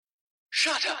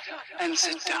Shut up and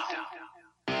sit down.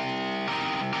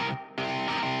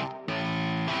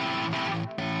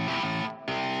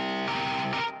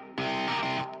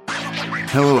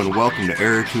 Hello and welcome to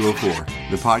Error 204,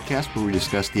 the podcast where we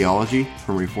discuss theology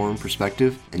from a Reformed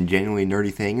perspective and genuinely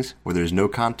nerdy things where there's no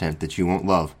content that you won't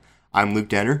love. I'm Luke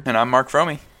Denner. And I'm Mark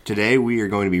Fromey. Today we are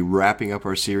going to be wrapping up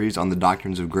our series on the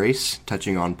doctrines of grace,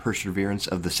 touching on perseverance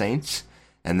of the saints.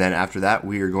 And then after that,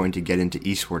 we are going to get into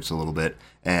esports a little bit.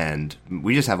 And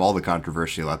we just have all the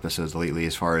controversial episodes lately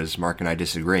as far as Mark and I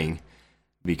disagreeing,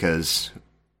 because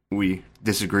we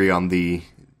disagree on the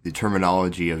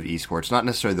terminology of esports, not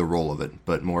necessarily the role of it,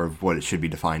 but more of what it should be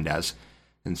defined as.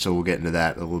 And so we'll get into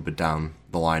that a little bit down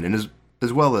the line, and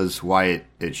as well as why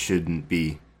it shouldn't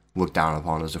be looked down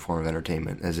upon as a form of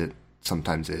entertainment, as it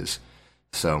sometimes is.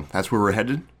 So that's where we're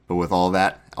headed. But with all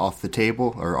that off the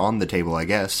table, or on the table, I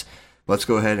guess, let's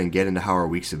go ahead and get into how our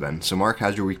weeks have been. So Mark,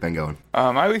 how's your week been going?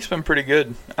 My week's been pretty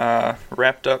good.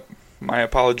 Wrapped up my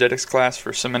apologetics class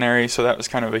for seminary, so that was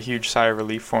kind of a huge sigh of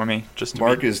relief for me.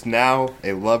 Mark is now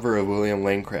a lover of William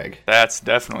Lane Craig. That's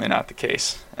definitely not the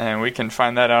case. And we can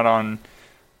find that out on,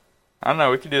 I don't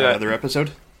know, we could do that. Another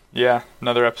episode? Yeah,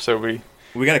 another episode.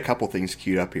 We got a couple things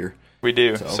queued up here. We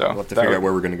do, so we'll have to figure out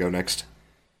where we're going to go next.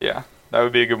 Yeah, that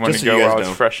would be a good one to go while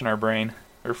it's fresh in our brain,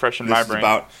 or fresh in my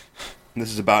brain. This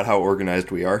is about how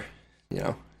organized we are. You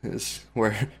know,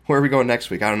 where are we going next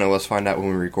week? I don't know. Let's find out when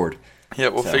we record. Yeah,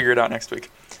 we'll figure it out next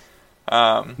week.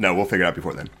 No, we'll figure it out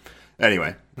before then.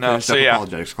 Anyway,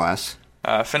 apologetics class.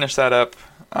 Finish that up.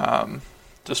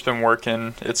 Just been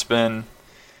working. It's been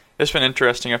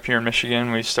interesting up here in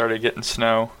Michigan. We started getting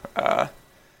snow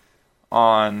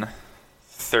on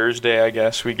Thursday, I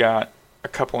guess. We got a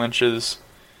couple inches,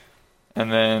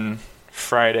 and then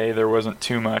Friday there wasn't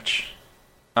too much.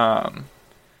 And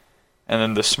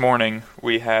then this morning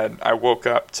I woke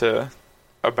up to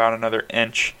about another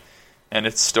inch, and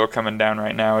it's still coming down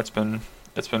right now. It's been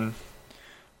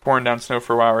pouring down snow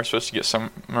for a while. We're supposed to get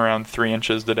some around 3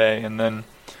 inches today, and then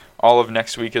all of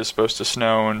next week is supposed to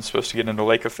snow, and it's supposed to get into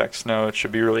lake effect snow. It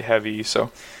should be really heavy,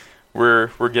 so we're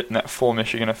getting that full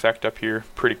Michigan effect up here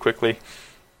pretty quickly.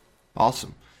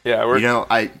 Awesome. Yeah,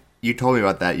 you told me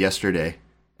about that yesterday,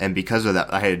 and because of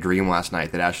that, I had a dream last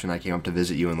night that Ashley and I came up to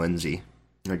visit you and Lindsay,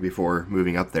 like before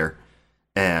moving up there,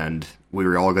 and we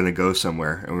were all going to go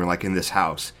somewhere, and we were like in this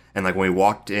house, and like when we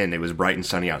walked in, it was bright and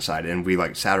sunny outside, and we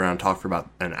like sat around and talked for about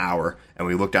an hour, and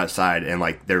we looked outside, and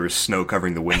like there was snow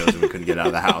covering the windows, and we couldn't get out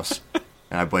of the house,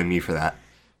 and I blame you for that.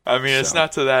 I mean, It's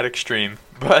not to that extreme,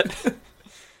 but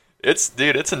it's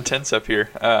intense up here.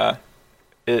 I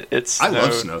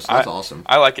love snow, so that's awesome.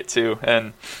 I like it too,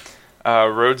 and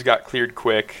roads got cleared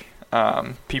quick.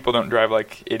 People don't drive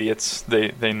like idiots.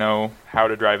 They know how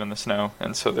to drive in the snow,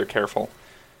 and so they're careful.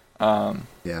 The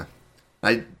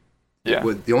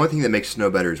only thing that makes snow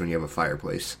better is when you have a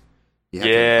fireplace.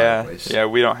 Yeah,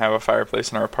 we don't have a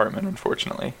fireplace in our apartment,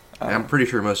 unfortunately. I'm pretty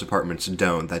sure most apartments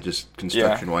don't. That just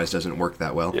construction-wise doesn't work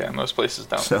that well. Yeah, most places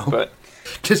don't. So, but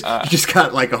you just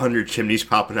got like 100 chimneys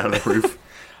popping out of the roof.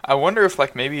 I wonder if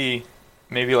like maybe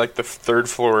like the third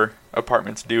floor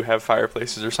apartments do have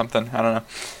fireplaces or something. I don't know.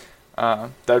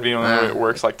 That'd be the only way it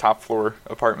works, like top floor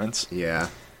apartments. Yeah.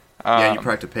 You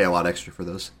probably have to pay a lot extra for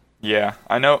those. Yeah,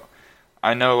 I know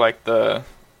like the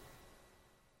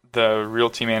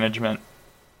realty management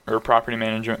or property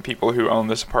management people who own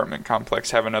this apartment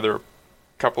complex have another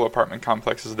couple apartment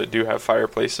complexes that do have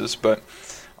fireplaces, but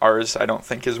ours I don't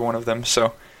think is one of them.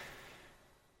 So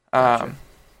Gotcha.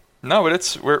 No,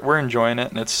 but we're enjoying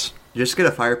it, and it's just get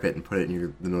a fire pit and put it in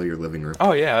the middle of your living room.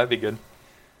 Oh yeah, that'd be good.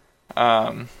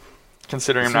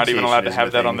 Considering I'm not even allowed to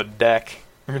have that on the deck,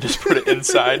 we're gonna just put it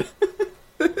inside.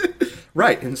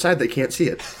 Right, inside they can't see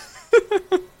it.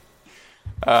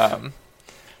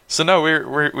 So no,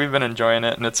 we've been enjoying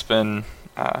it, and it's been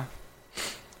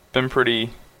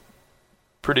pretty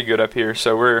good up here.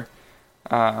 So we're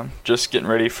just getting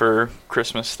ready for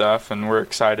Christmas stuff, and we're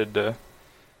excited to.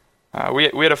 We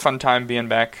had a fun time being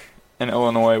back in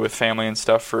Illinois with family and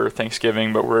stuff for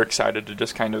Thanksgiving, but we're excited to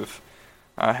just kind of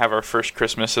have our first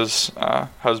Christmas as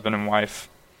husband and wife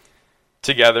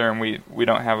together, and we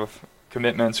don't have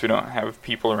commitments, we don't have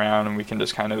people around, and we can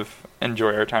just kind of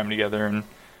enjoy our time together and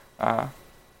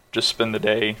just spend the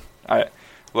day.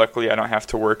 Luckily I don't have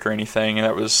to work or anything, and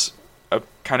that was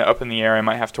kind of up in the air. I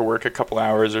might have to work a couple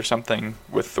hours or something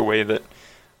with the way that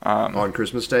on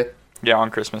Christmas Day? Yeah,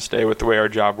 on Christmas Day with the way our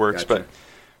job works. Gotcha. But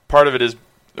part of it is,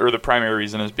 or the primary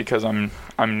reason is because I'm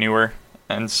newer,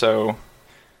 and so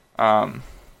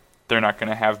they're not going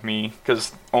to have me,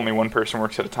 because only one person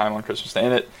works at a time on Christmas Day.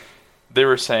 And they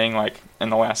were saying like in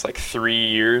the last like 3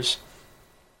 years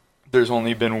there's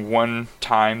only been one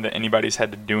time that anybody's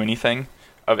had to do anything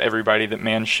of everybody that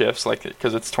man shifts, like,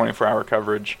 because it's 24-hour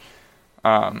coverage.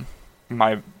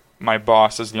 My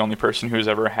boss is the only person who's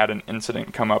ever had an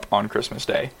incident come up on Christmas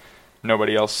Day.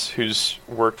 Nobody else who's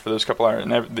worked for those couple hours,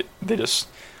 and they just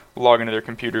log into their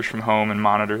computers from home and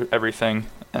monitor everything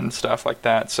and stuff like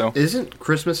that. So isn't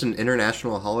Christmas an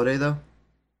international holiday though?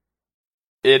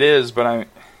 It is, but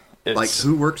it's, like,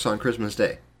 who works on Christmas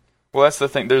Day? Well, that's the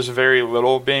thing. There's very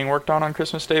little being worked on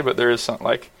Christmas Day, but there is some,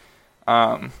 like,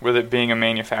 with it being a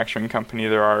manufacturing company,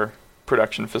 there are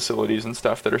production facilities and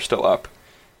stuff that are still up,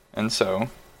 and so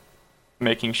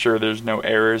making sure there's no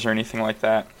errors or anything like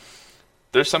that.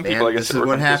 There's some people, I guess, that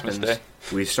work on Christmas Day.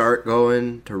 We start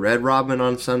going to Red Robin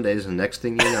on Sundays, and next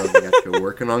thing you know, they got you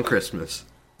working on Christmas.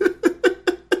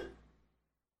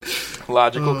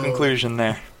 Logical conclusion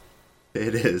there.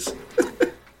 It is.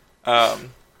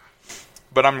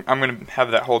 But I'm going to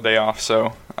have that whole day off,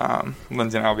 so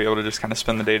Lindsay and I will be able to just kind of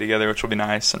spend the day together, which will be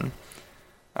nice. And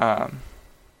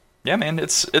yeah, man,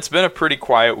 it's been a pretty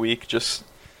quiet week. Just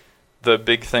the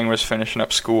big thing was finishing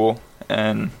up school,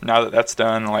 and now that that's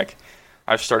done, like,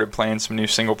 I've started playing some new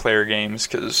single-player games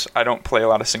because I don't play a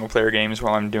lot of single-player games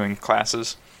while I'm doing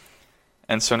classes.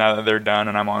 And so now that they're done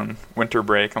and I'm on winter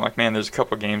break, I'm like, man, there's a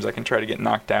couple games I can try to get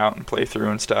knocked out and play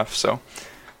through and stuff. So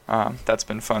that's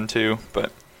been fun too.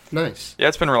 But nice. Yeah,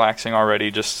 it's been relaxing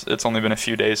already. Just it's only been a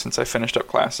few days since I finished up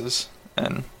classes,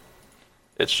 and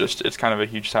it's kind of a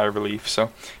huge sigh of relief.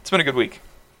 So it's been a good week.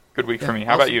 Good week for me.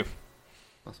 How about you?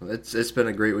 Awesome. It's been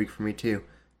a great week for me too.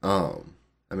 I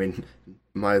mean,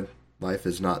 my life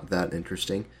is not that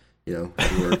interesting. You know,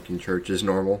 work and church is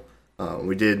normal.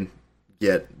 We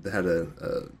had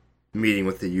a meeting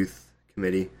with the youth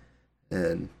committee,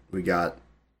 and we got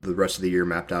the rest of the year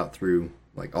mapped out through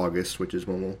like August, which is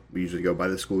when we usually go by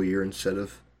the school year instead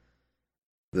of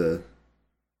the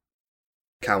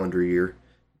calendar year,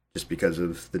 just because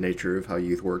of the nature of how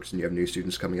youth works, and you have new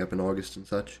students coming up in August and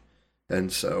such.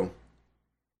 And so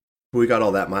we got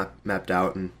all that mapped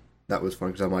out, and that was fun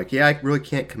because I'm like, yeah, I really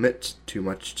can't commit too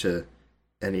much to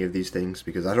any of these things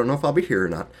because I don't know if I'll be here or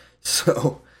not.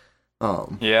 So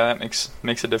yeah, that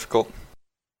makes it difficult.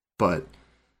 But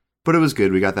it was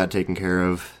good. We got that taken care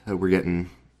of. We're getting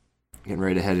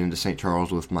ready to head into St.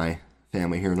 Charles with my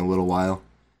family here in a little while.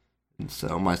 And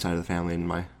so my side of the family and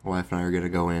my wife and I are going to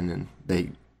go in,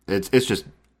 and it's just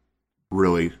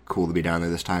really cool to be down there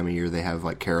this time of year. They have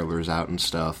like carolers out and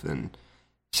stuff, and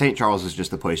St. Charles is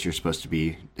just the place you're supposed to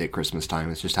be at Christmas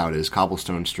time. It's just how it is.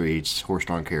 Cobblestone streets,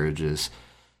 horse-drawn carriages.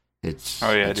 It's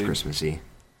Christmassy.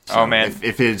 So oh man!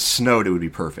 If it snowed, it would be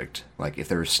perfect. Like if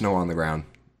there was snow on the ground,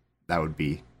 that would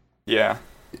be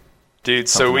dude.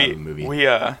 So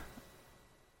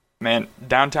man,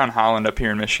 downtown Holland up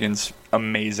here in Michigan's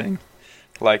amazing.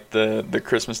 Like the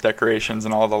Christmas decorations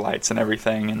and all the lights and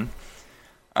everything,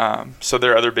 and so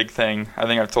their other big thing. I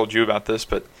think I've told you about this,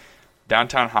 but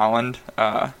downtown Holland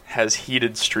has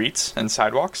heated streets and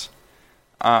sidewalks.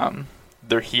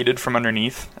 They're heated from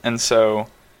underneath, and so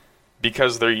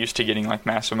because they're used to getting like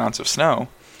massive amounts of snow,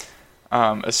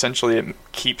 essentially it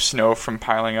keeps snow from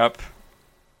piling up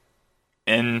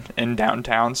in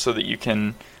downtown, so that you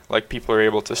can, like, people are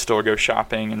able to still go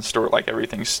shopping and store, like,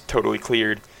 everything's totally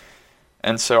cleared.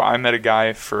 And so I met a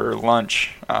guy for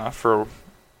lunch for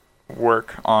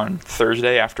work on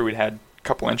Thursday after we'd had a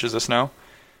couple inches of snow,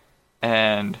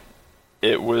 and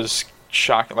it was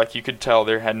shocking. Like, you could tell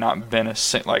there had not been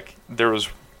there was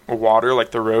water,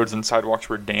 like the roads and sidewalks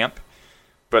were damp,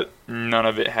 but none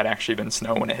of it had actually been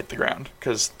snow when it hit the ground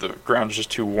because the ground was just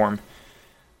too warm.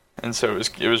 And so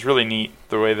it was really neat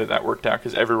the way that worked out,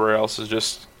 because everywhere else has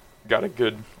just got a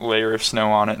good layer of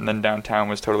snow on it, and then downtown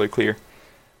was totally clear.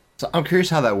 So I'm curious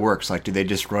how that works. Like, do they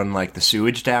just run like the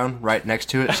sewage down right next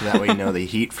to it, so that way you know the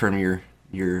heat from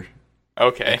your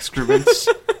excrements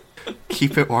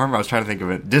keep it warm? I was trying to think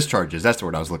of it. Discharges. That's the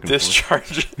word I was looking for.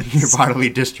 Discharges. Your bodily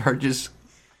discharges.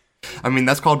 I mean,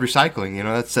 that's called recycling. You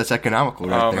know, that's economical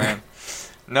right there. Man.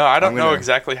 No, I don't know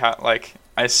exactly how. Like,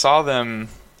 I saw them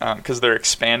because they're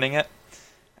expanding it,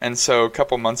 and so a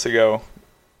couple months ago,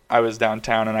 I was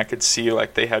downtown and I could see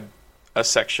like they had a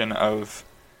section of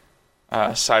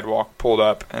sidewalk pulled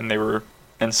up, and they were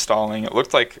installing. It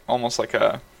looked like almost like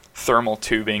a thermal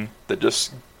tubing that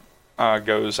just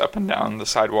goes up and down the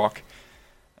sidewalk.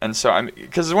 And so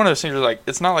because it's one of those things where, like,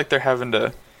 it's not like they're having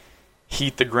to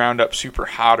heat the ground up super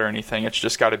hot or anything. It's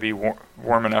just got to be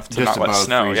warm enough to just not let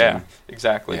snow. Freezing. Yeah,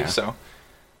 exactly. Yeah. So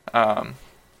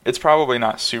it's probably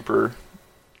not super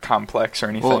complex or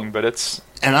anything, but it's...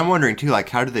 And I'm wondering, too, like,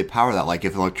 how do they power that? Like,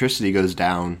 if electricity goes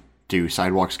down, do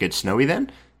sidewalks get snowy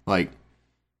then? Like...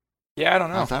 Yeah, I don't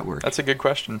know. How does that work? That's a good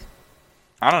question.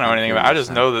 I don't know anything about it. I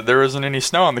just know that there wasn't any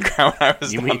snow on the ground when I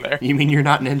was down there. You mean you're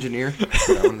not an engineer?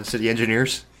 You're not one of the city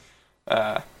engineers?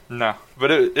 No,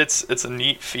 but it's a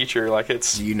neat feature. Like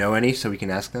it's. Do you know any so we can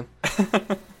ask them?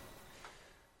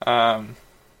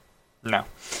 No.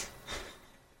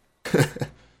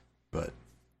 But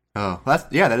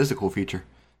that is a cool feature.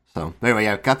 So anyway,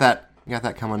 yeah, got that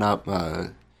coming up.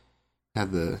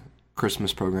 Have the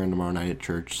Christmas program tomorrow night at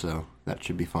church, so that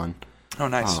should be fun. Oh,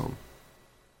 nice.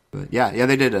 But yeah,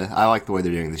 they did. I like the way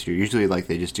they're doing it this year. Usually, like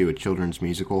they just do a children's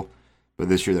musical, but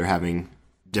this year they're having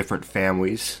different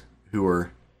families who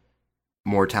are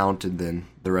more talented than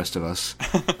the rest of us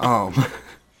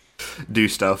do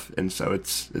stuff, and so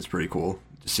it's pretty cool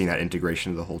just seeing that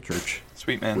integration of the whole church.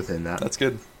 Sweet, man. Within that, that's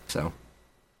good. So,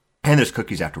 and there's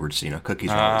cookies afterwards.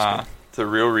 Cookies are always good. It's a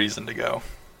real reason to go.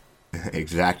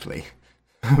 Exactly.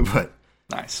 But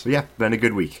nice. But yeah, been a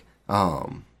good week.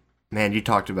 Man, you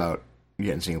talked about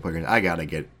getting single player games. I gotta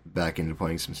get back into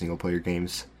playing some single player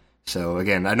games. So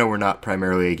again, I know we're not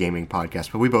primarily a gaming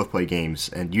podcast, but we both play games,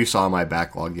 and you saw my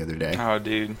backlog the other day. Oh,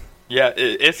 dude. Yeah,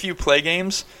 if you play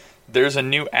games, there's a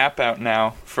new app out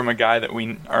now from a guy that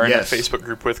we are in a Facebook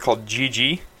group with called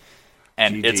GG,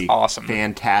 and GG. It's awesome.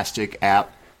 Fantastic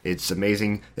app. It's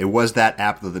amazing. It was that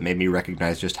app, though, that made me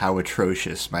recognize just how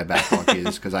atrocious my backlog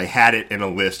is, because I had it in a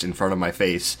list in front of my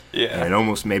face, and it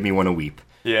almost made me want to weep.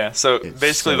 Yeah, so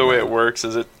basically the way it works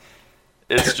is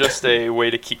it's just a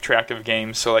way to keep track of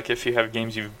games. So like if you have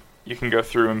games you can go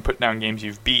through and put down games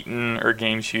you've beaten or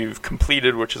games you've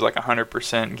completed, which is like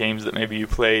 100% games that maybe you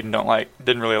played and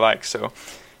didn't really like, so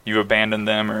you've abandoned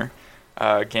them, or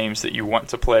games that you want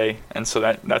to play. And so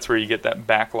that's where you get that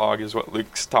backlog, is what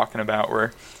Luke's talking about,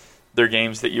 where they're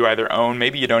games that you either own,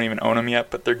 maybe you don't even own them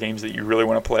yet, but they're games that you really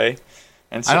want to play.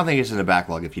 And so, I don't think it's in the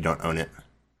backlog if you don't own it.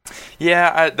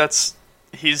 Yeah,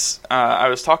 I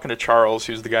was talking to Charles,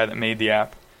 who's the guy that made the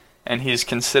app, and he's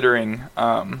considering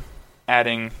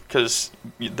adding, because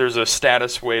there's a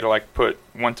status way to like put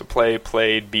want to play,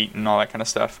 played, beaten, all that kind of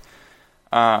stuff.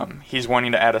 He's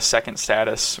wanting to add a second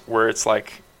status where it's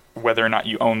like whether or not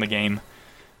you own the game,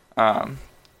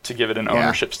 to give it an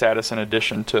ownership status in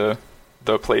addition to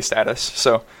the play status.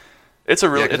 So it's a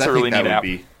really neat app.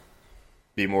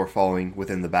 Be more falling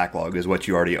within the backlog is what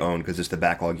you already own, because it's the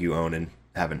backlog you own and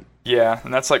haven't. Yeah,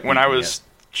 and that's like when I was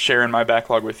sharing my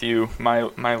backlog with you,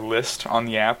 my list on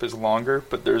the app is longer,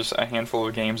 but there's a handful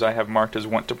of games I have marked as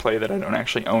want to play that I don't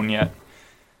actually own yet.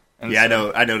 And yeah,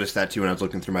 so, I noticed that too when I was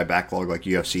looking through my backlog, like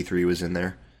UFC 3 was in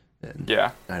there. And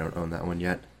yeah. I don't own that one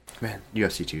yet. Man,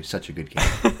 UFC 2 is such a good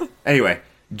game. Anyway,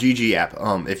 GG app.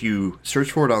 If you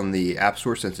search for it on the App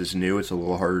Store, since it's new, it's a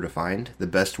little harder to find. The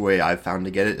best way I've found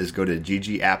to get it is go to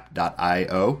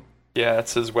ggapp.io. Yeah,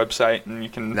 that's his website, and you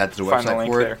can find the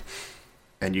link there.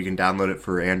 And you can download it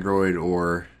for Android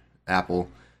or Apple.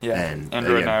 Yeah, and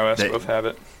Android and iOS both have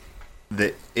it.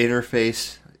 The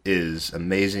interface is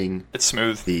amazing. It's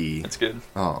smooth. It's good.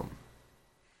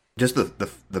 Just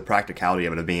the practicality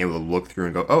of it, of being able to look through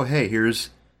and go, oh, hey, here's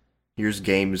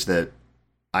games that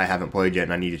I haven't played yet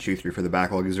and I need to chew through for the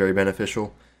backlog, is very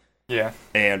beneficial. Yeah.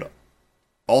 And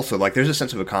also, like, there's a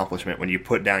sense of accomplishment when you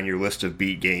put down your list of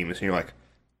beat games and you're like,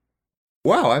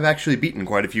 wow, I've actually beaten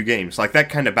quite a few games. Like, that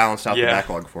kind of balanced out the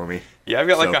backlog for me. Yeah, I've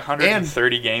got like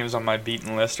 130 games on my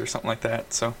beaten list or something like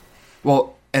that. So,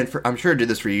 well, and I'm sure it did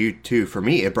this for you too. For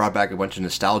me, it brought back a bunch of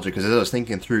nostalgia, because as I was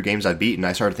thinking through games I've beaten,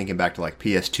 I started thinking back to like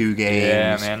PS2 games.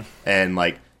 Yeah, man. And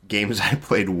like games I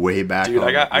played way back. Dude,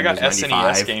 I got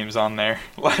SNES games on there.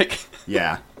 Like,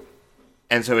 yeah.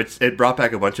 And so it brought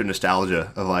back a bunch of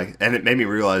nostalgia of like, and it made me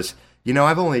realize,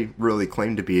 I've only really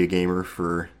claimed to be a gamer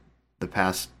for the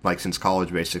past, like, since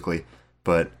college basically,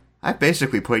 but I've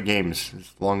basically played games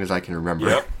as long as I can remember.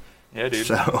 Yep. Yeah, dude.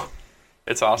 So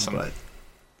it's awesome. But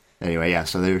anyway, yeah.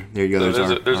 So there you go.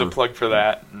 So there's a plug for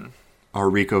that. Our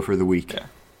Rico for the week. Yeah.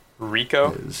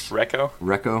 Rico.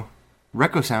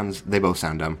 Reco sounds. They both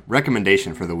sound dumb.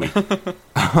 Recommendation for the week. Is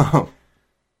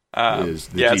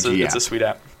the GG it's a sweet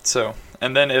app. So,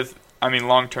 and then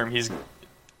long term,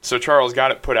 Charles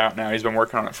got it put out now. He's been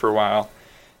working on it for a while.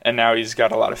 And now he's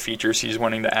got a lot of features he's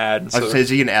wanting to add. So, is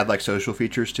he going to add like social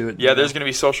features to it? Yeah, there's going to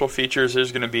be social features.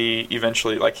 There's going to be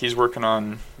eventually, like, he's working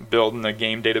on building a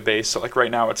game database. So like right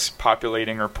now it's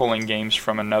populating or pulling games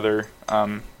from another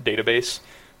database,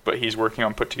 but he's working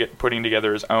on putting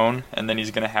together his own. And then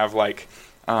he's going to have like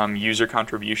user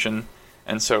contribution,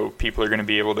 and so people are going to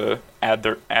be able to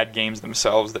add games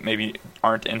themselves that maybe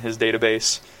aren't in his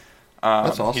database.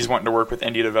 That's awesome. He's wanting to work with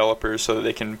indie developers so that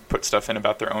they can put stuff in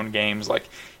about their own games. Like,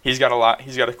 he's got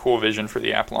a cool vision for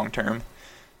the app long term.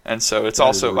 And so it's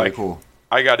also really like cool.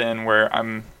 I got in where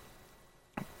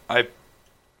I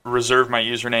reserved my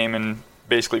username and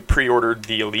basically pre-ordered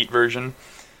the Elite version,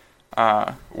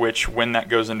 which when that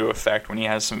goes into effect, when he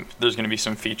has there's going to be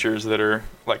some features that are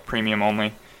like premium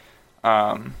only.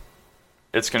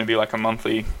 It's going to be like a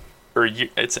monthly, or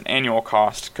it's an annual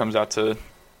cost, comes out to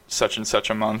such and such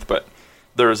a month, but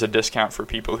there is a discount for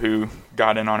people who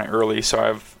got in on it early,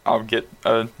 so I'll get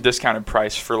a discounted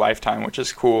price for lifetime, which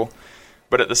is cool.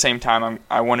 But at the same time,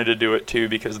 I wanted to do it too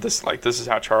because this is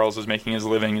how Charles is making his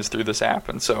living, is through this app,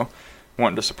 and so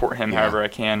wanted to support him however I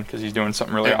can because he's doing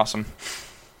something really awesome.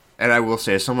 And I will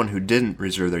say, as someone who didn't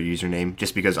reserve their username,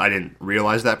 just because I didn't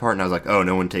realize that part, and I was like, oh,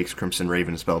 no one takes Crimson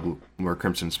Raven spelled or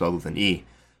Crimson spelled with an E.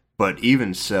 But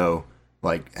even so,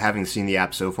 like, having seen the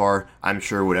app so far, I'm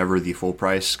sure whatever the full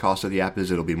price cost of the app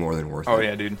is, it'll be more than worth it. Oh,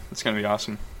 yeah, dude. It's going to be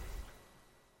awesome.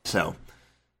 So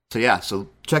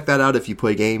check that out if you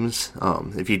play games.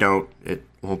 If you don't, it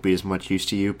won't be as much use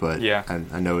to you, but yeah.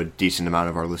 I know a decent amount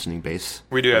of our listening base.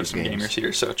 We do have some gamers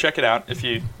here, so check it out if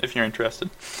you're interested.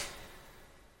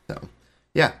 So,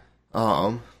 yeah.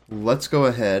 Let's go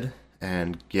ahead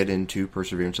and get into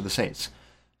Perseverance of the Saints.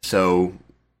 So,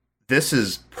 this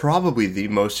is probably the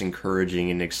most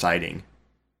encouraging and exciting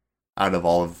out of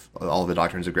all the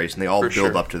Doctrines of Grace, and they all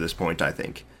build up to this point, I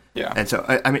think. Yeah. And so,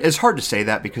 I mean, it's hard to say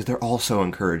that because they're all so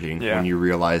encouraging when you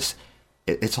realize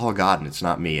it's all God and it's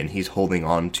not me, and He's holding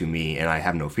on to me, and I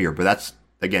have no fear. But that's,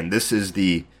 again, this is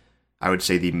I would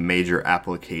say, the major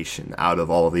application out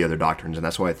of all of the other doctrines, and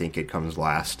that's why I think it comes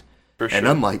last. For sure. And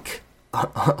unlike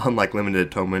Limited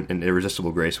Atonement and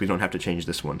Irresistible Grace, we don't have to change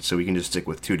this one, so we can just stick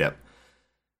with Two-Dep.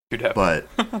 But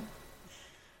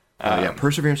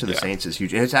Perseverance of the Saints is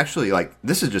huge, and it's actually like,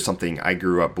 this is just something I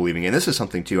grew up believing, and this is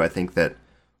something too I think that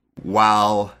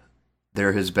while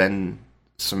there has been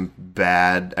some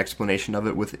bad explanation of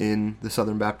it within the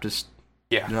Southern Baptist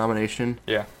denomination,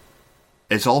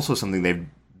 it's also something they've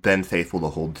been faithful to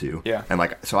hold to. Yeah.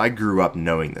 And so I grew up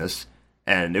knowing this,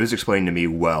 and it was explained to me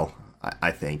well,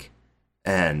 I think,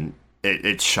 and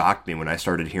it shocked me when I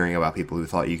started hearing about people who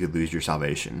thought you could lose your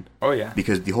salvation. Oh yeah.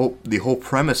 Because the whole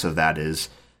premise of that is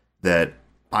that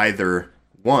either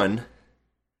one,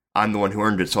 I'm the one who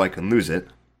earned it so I can lose it,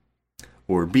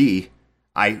 or B,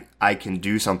 I can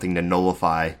do something to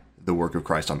nullify the work of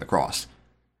Christ on the cross.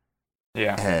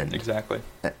 Yeah, exactly.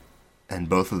 And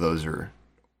both of those are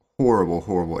horrible,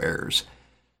 horrible errors.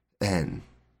 And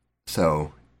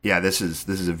so, yeah, this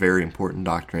is a very important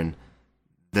doctrine.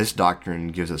 This doctrine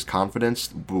gives us confidence.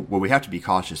 What we have to be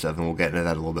cautious of, and we'll get into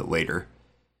that a little bit later,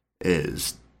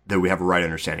 is that we have a right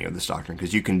understanding of this doctrine,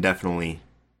 because you can definitely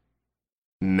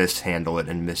mishandle it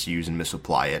and misuse and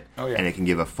misapply it. Oh, yeah. And it can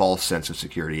give a false sense of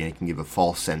security, and it can give a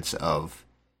false sense of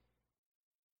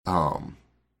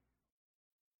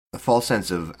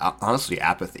honestly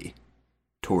apathy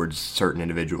towards certain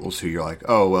individuals who you're like,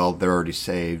 oh, well, they're already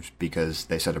saved because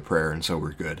they said a prayer and so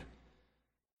we're good.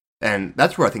 And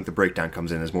that's where I think the breakdown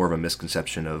comes in, is more of a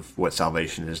misconception of what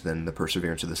salvation is than the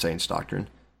Perseverance of the Saints doctrine.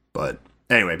 But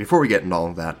anyway, before we get into all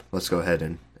of that, let's go ahead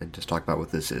and just talk about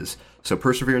what this is. So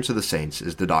Perseverance of the Saints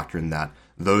is the doctrine that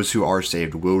those who are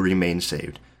saved will remain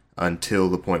saved until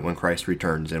the point when Christ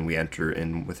returns and we enter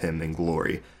in with Him in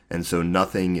glory. And so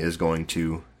nothing is going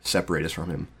to separate us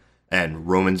from Him. And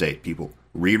Romans 8, people,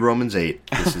 read Romans 8.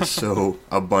 This is so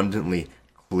abundantly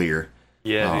clear.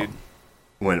 Yeah, dude.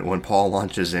 When Paul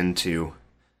launches into,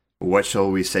 what shall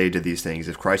we say to these things?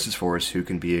 If Christ is for us, who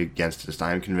can be against us?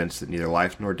 I am convinced that neither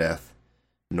life nor death,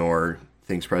 nor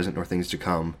things present nor things to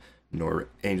come, nor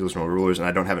angels nor rulers, and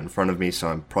I don't have it in front of me, so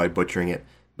I'm probably butchering it,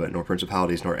 but nor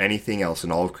principalities nor anything else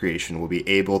in all of creation will be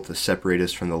able to separate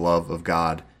us from the love of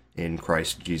God in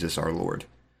Christ Jesus our Lord.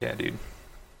 Yeah, dude.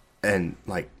 And,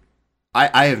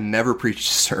 I have never preached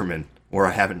a sermon where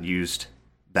I haven't used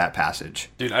that passage.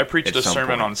 Dude, I preached a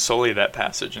sermon on solely that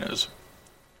passage, and it was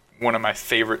one of my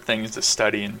favorite things to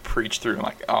study and preach through. I'm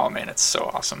like, oh man, it's so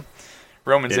awesome.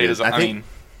 Romans 8 is,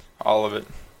 all of it.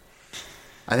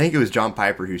 I think it was John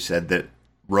Piper who said that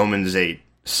Romans 8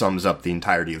 sums up the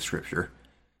entirety of Scripture.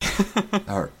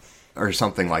 or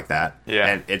something like that. Yeah.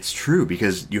 And it's true,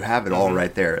 because you have it all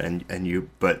right there,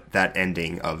 but that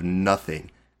ending of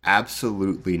nothing,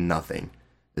 absolutely nothing,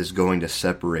 is going to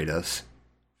separate us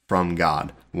from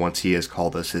God once He has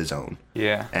called us His own.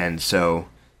 Yeah. And so,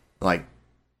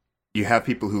 you have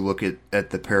people who look at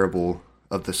the parable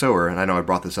of the sower, and I know I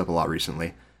brought this up a lot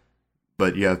recently,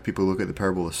 but you have people who look at the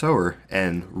parable of the sower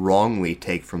and wrongly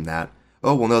take from that,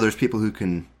 oh, well, no, there's people who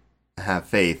can have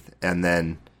faith and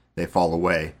then they fall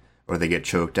away, or they get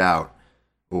choked out,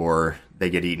 or they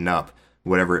get eaten up,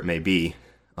 whatever it may be.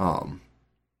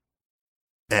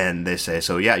 And they say,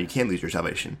 so yeah, you can lose your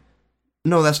salvation.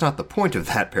 No, that's not the point of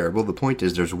that parable. The point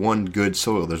is there's one good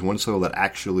soil. There's one soil that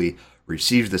actually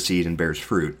receives the seed and bears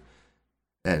fruit.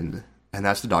 And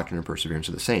that's the doctrine and perseverance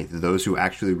of the saints. Those who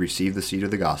actually receive the seed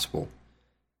of the gospel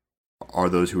are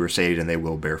those who are saved, and they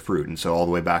will bear fruit. And so all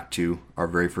the way back to our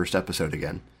very first episode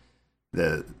again,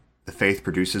 the faith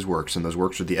produces works, and those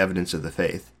works are the evidence of the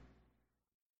faith.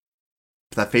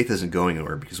 But that faith isn't going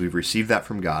anywhere because we've received that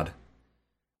from God.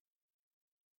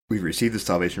 We've received the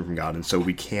salvation from God, and so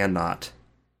we cannot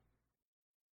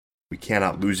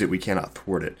lose it. We cannot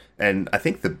thwart it. And I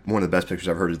think one of the best pictures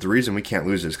I've heard is the reason we can't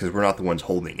lose it is because we're not the ones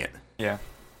holding it. Yeah.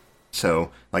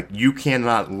 So, like, you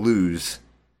cannot lose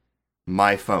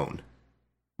my phone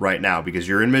right now because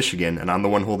you're in Michigan and I'm the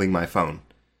one holding my phone.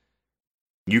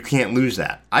 You can't lose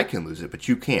that. I can lose it, but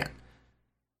you can't.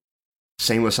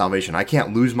 Same with salvation. I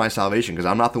can't lose my salvation because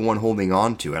I'm not the one holding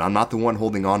on to it. I'm not the one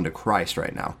holding on to Christ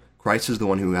right now. Christ is the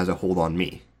one who has a hold on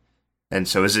me. And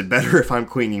so is it better if I'm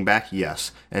clinging back?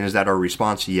 Yes. And is that our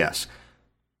response? Yes.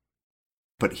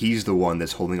 But he's the one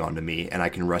that's holding on to me, and I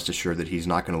can rest assured that he's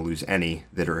not going to lose any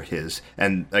that are his.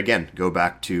 And again, go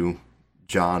back to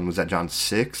John, was that John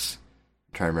 6?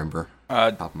 I'm trying to remember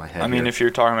top of my head. I mean, if you're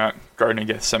talking about Garden of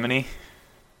Gethsemane.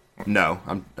 No,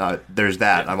 there's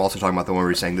that. I'm also talking about the one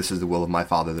where he's saying, this is the will of my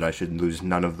Father, that I should lose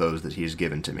none of those that he has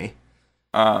given to me.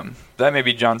 That may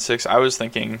be John 6. I was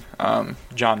thinking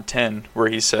John 10, where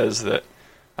he says that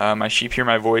my sheep hear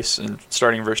my voice, and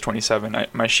starting verse 27,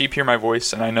 my sheep hear my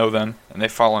voice, and I know them, and they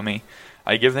follow me.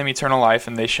 I give them eternal life,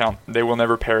 and they will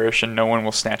never perish, and no one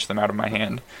will snatch them out of my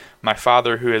hand. My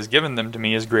Father who has given them to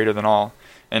me is greater than all,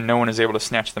 and no one is able to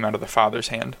snatch them out of the Father's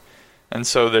hand. And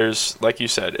so there's, like you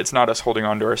said, it's not us holding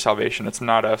on to our salvation. It's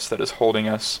not us that is holding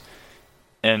us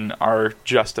in our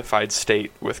justified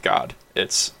state with God.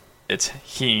 It's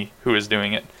he who is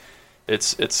doing it.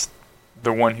 It's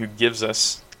the one who gives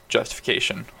us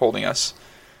justification holding us.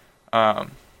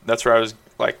 That's where I was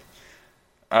like,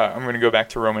 I'm going to go back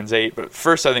to Romans 8. But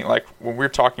first, I think like when we're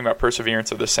talking about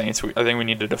perseverance of the saints, I think we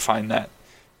need to define that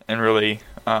in really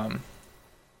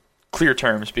clear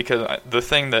terms, because the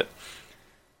thing that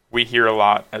we hear a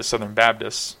lot as Southern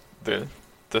Baptists, the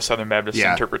Southern Baptist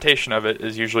interpretation of it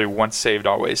is usually once saved,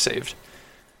 always saved.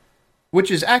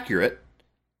 Which is accurate.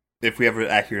 If we have an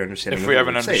accurate understanding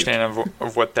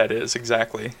of what that is,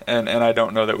 exactly. And I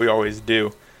don't know that we always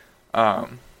do.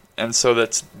 And so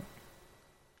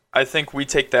I think we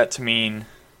take that to mean,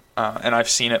 and I've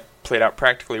seen it played out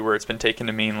practically where it's been taken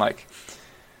to mean like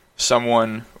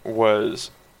someone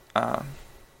was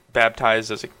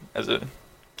baptized as a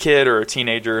kid or a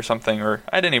teenager or something, or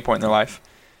at any point in their life.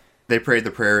 They prayed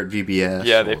the prayer at VBS.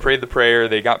 Yeah, they prayed the prayer,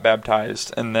 they got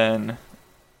baptized, and then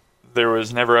there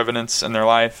was never evidence in their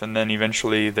life, and then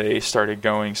eventually they started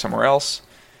going somewhere else.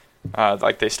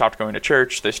 Like they stopped going to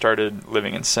church, they started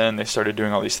living in sin, they started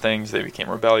doing all these things, they became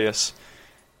rebellious,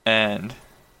 and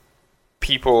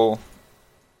people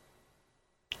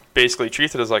basically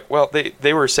treat it as like, well,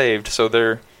 they were saved, so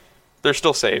they're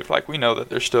still saved. Like, we know that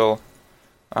they're still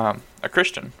a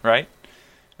Christian, right?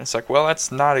 And it's like, well,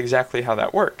 that's not exactly how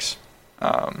that works.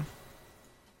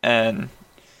 And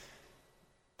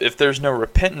if there's no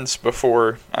repentance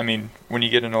before, I mean, when you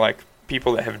get into like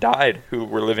people that have died who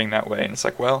were living that way, and it's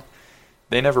like, well,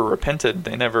 they never repented,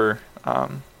 they never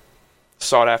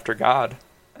sought after God.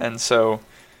 And so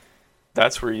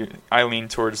that's where I lean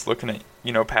towards looking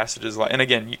at, passages like, and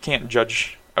again, you can't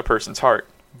judge a person's heart,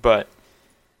 but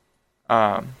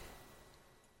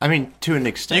I mean, to an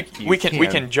extent, we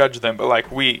can judge them, but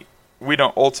like we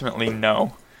don't ultimately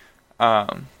know.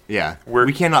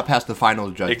 We cannot pass the final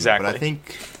judgment. Exactly. But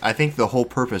I think the whole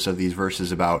purpose of these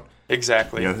verses about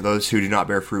those who do not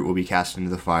bear fruit will be cast into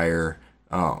the fire.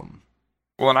 If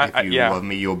you love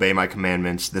me, you obey my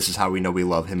commandments. This is how we know we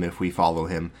love him, if we follow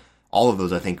him. All of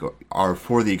those, I think, are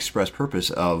for the express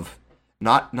purpose of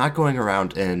not going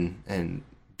around and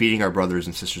beating our brothers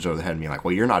and sisters over the head and being like,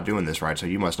 well, you're not doing this right, so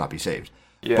you must not be saved.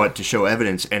 Yeah. But to show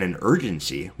evidence and an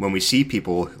urgency when we see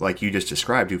people like you just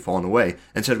described who've fallen away,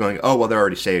 instead of going, oh, well, they're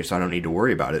already saved, so I don't need to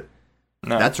worry about it.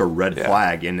 No. That's a red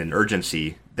flag and an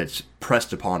urgency that's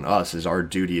pressed upon us as our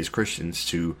duty as Christians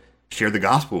to share the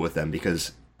gospel with them,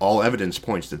 because all evidence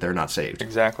points that they're not saved.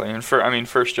 Exactly. And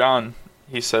 1 John,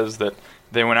 he says that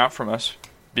they went out from us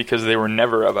because they were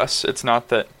never of us. It's not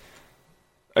that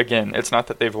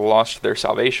they've lost their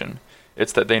salvation.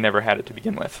 It's that they never had it to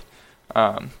begin with.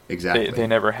 Exactly. They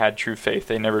never had true faith.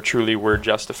 They never truly were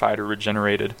justified or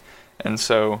regenerated. And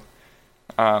so,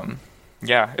 I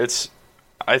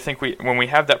think when we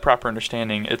have that proper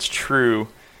understanding, it's true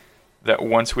that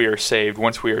once we are saved,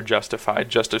 once we are justified,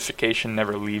 justification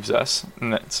never leaves us.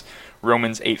 And that's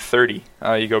Romans 8:30.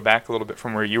 You go back a little bit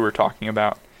from where you were talking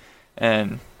about,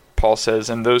 and Paul says,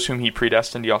 "And those whom he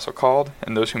predestined he also called,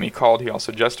 and those whom he called he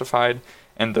also justified,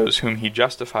 and those whom he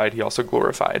justified he also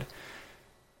glorified."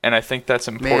 And I think that's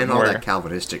important. Man, all that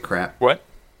Calvinistic crap. What?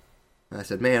 I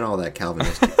said, man, all that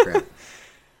Calvinistic crap.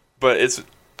 But it's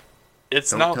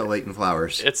Don't not. tell Leighton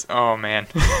Flowers. Oh man,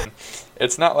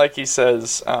 it's not like he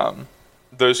says,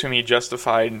 "Those whom he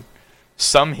justified,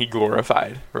 some he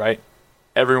glorified." Right?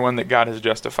 Everyone that God has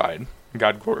justified,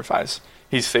 God glorifies.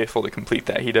 He's faithful to complete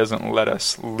that. He doesn't let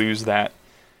us lose that.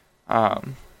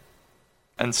 And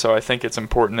so I think it's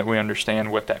important that we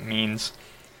understand what that means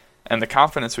and the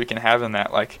confidence we can have in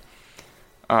that. Like,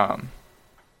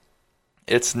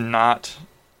 it's not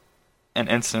an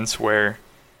instance where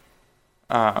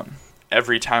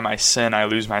every time I sin, I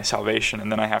lose my salvation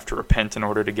and then I have to repent in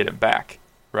order to get it back,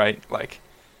 right? Like,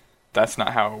 that's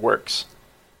not how it works.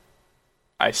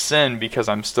 I sin because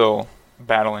I'm still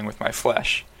battling with my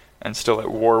flesh and still at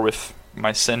war with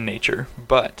my sin nature,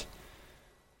 but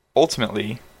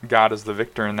ultimately, God is the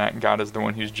victor in that. God is the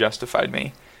one who's justified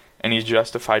me, and he's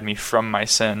justified me from my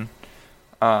sin.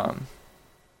 And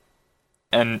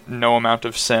no amount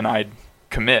of sin I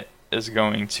commit is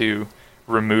going to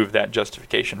remove that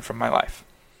justification from my life.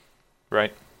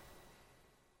 Right?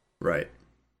 Right.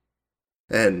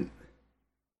 And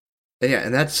yeah,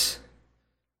 and that's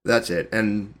it.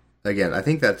 And again, I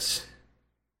think that's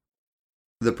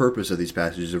the purpose of these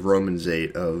passages of Romans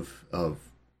 8, of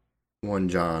 1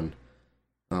 John,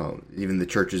 even the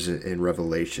churches in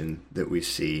Revelation that we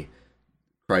see,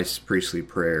 Christ's priestly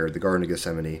prayer, the Garden of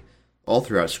Gethsemane, all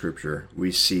throughout Scripture,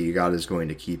 we see God is going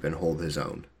to keep and hold his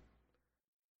own.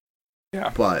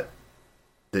 Yeah. But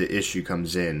the issue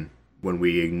comes in when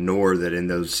we ignore that in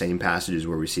those same passages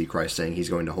where we see Christ saying he's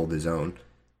going to hold his own,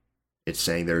 it's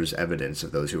saying there's evidence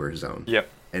of those who are his own. Yep.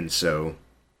 And so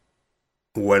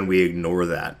when we ignore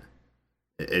that,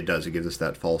 it gives us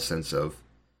that false sense of,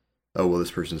 oh, well,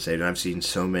 this person's saved. And I've seen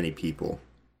so many people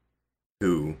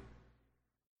who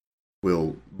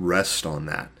will rest on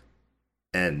that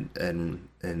and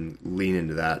lean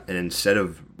into that. And instead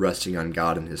of resting on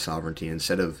God and his sovereignty,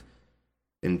 instead of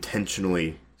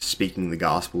intentionally speaking the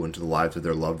gospel into the lives of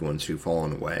their loved ones who've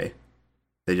fallen away,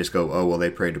 they just go, oh, well, they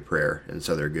prayed a prayer, and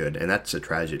so they're good. And that's a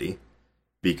tragedy,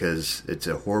 because it's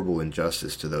a horrible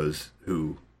injustice to those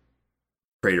who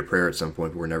prayed a prayer at some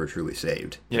point but were never truly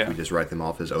saved. Yeah. If we just write them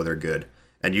off as, oh, they're good.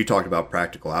 And you talked about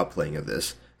practical outplaying of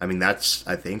this. I mean, that's,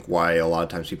 I think, why a lot of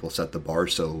times people set the bar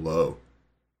so low,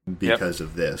 because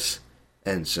of this.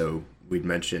 And so we'd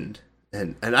mentioned,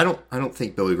 and I don't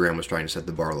think Billy Graham was trying to set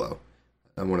the bar low.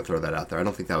 I want to throw that out there. I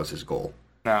don't think that was his goal.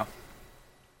 No.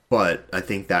 But I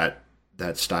think that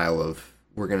style of,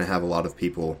 we're going to have a lot of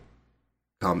people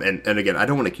come, and again, I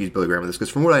don't want to accuse Billy Graham of this,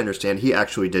 because from what I understand, he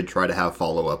actually did try to have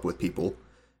follow-up with people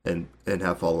and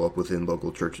have follow-up within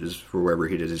local churches for wherever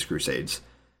he did his crusades.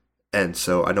 And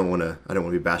so I don't want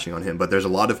to be bashing on him, but there's a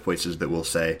lot of places that will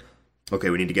say, okay,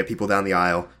 we need to get people down the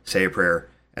aisle, say a prayer,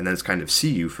 and then it's kind of see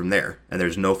you from there. And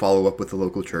there's no follow-up with the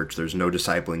local church, there's no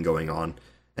discipling going on,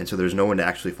 and so there's no one to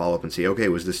actually follow up and say, okay,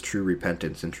 was this true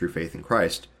repentance and true faith in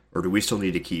Christ, or do we still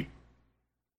need to keep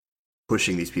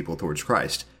pushing these people towards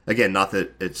Christ? Again, not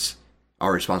that it's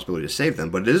our responsibility to save them,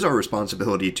 but it is our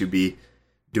responsibility to be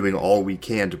doing all we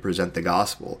can to present the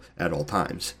gospel at all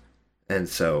times. And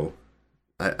so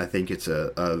I think it's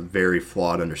a very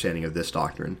flawed understanding of this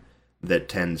doctrine that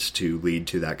tends to lead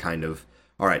to that kind of,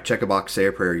 all right, check a box, say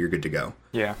a prayer, you're good to go.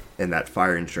 Yeah. And that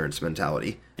fire insurance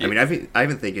mentality. Yeah. I mean, I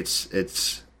even think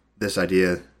it's this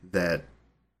idea that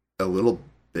a little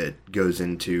bit goes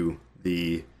into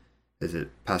the, is it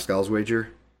Pascal's wager?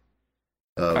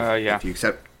 Yeah.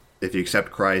 If you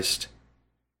accept Christ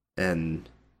and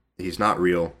he's not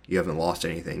real, you haven't lost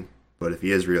anything. But if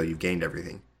he is real, you've gained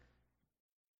everything.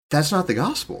 That's not the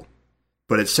gospel.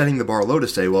 But it's setting the bar low to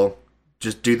say, well,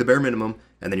 just do the bare minimum,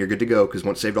 and then you're good to go, because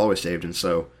once saved, always saved, and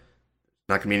so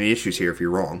not going to be any issues here if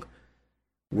you're wrong.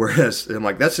 Whereas, I'm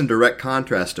like, that's in direct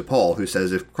contrast to Paul, who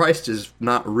says, if Christ is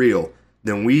not real,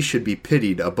 then we should be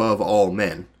pitied above all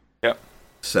men. Yep.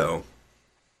 So.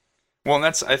 Well, and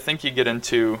that's, I think you get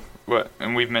into what,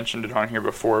 and we've mentioned it on here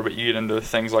before, but you get into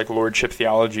things like lordship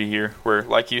theology here, where,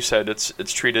 like you said, it's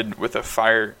treated with a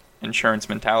fire insurance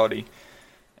mentality,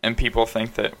 and people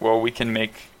think that, well, we can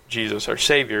make Jesus our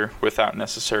Savior without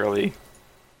necessarily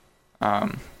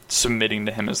submitting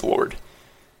to him as Lord.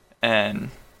 And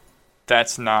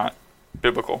that's not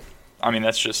biblical. I mean,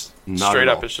 that's just not straight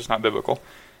up, it's just not biblical.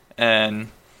 And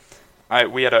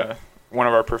we had one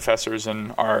of our professors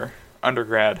in our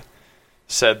undergrad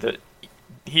said that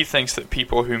he thinks that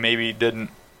people who maybe didn't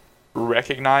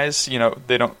recognize,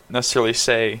 they don't necessarily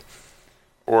say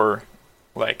or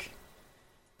like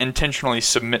intentionally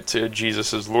submit to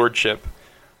Jesus' lordship.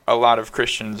 A lot of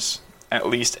Christians, at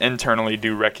least internally,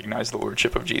 do recognize the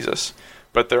lordship of Jesus.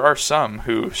 But there are some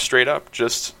who straight up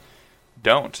just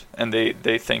don't. And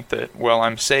they think that, well,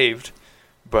 I'm saved,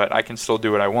 but I can still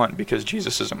do what I want because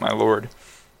Jesus isn't my Lord.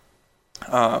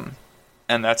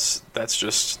 And that's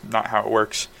just not how it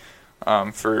works.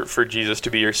 For Jesus to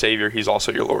be your Savior, He's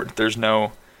also your Lord. There's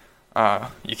no,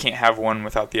 you can't have one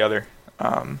without the other.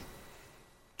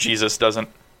 Jesus doesn't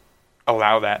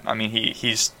allow that. I mean,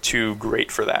 He's too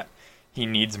great for that. He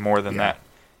needs more than that.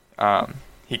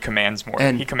 He commands more.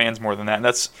 He commands more than that. And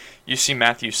that's, you see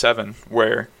Matthew 7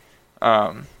 where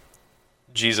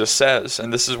Jesus says,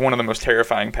 and this is one of the most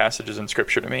terrifying passages in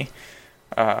Scripture to me,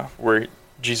 where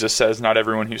Jesus says, "Not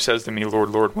everyone who says to me, 'Lord,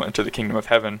 Lord,' will enter the kingdom of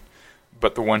heaven,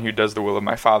 but the one who does the will of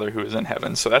my Father who is in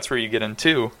heaven." So that's where you get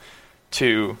into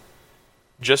to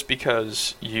just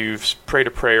because you've prayed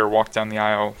a prayer, walked down the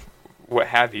aisle, what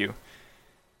have you,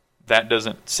 that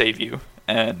doesn't save you.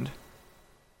 And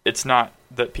it's not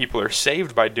that people are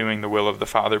saved by doing the will of the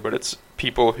Father, but it's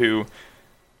people who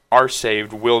are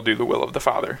saved will do the will of the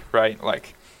Father, right?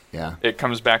 Like, it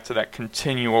comes back to that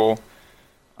continual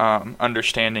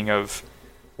understanding of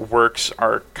works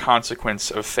are consequence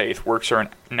of faith. Works are a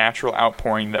natural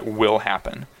outpouring that will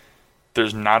happen.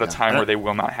 There's not a time where they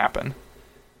will not happen.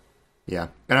 Yeah,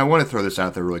 and I want to throw this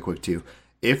out there really quick too.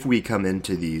 If we come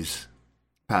into these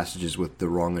passages with the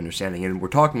wrong understanding, and we're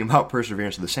talking about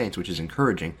perseverance of the saints, which is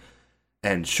encouraging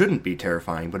and shouldn't be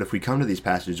terrifying, but if we come to these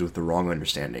passages with the wrong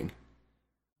understanding,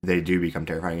 they do become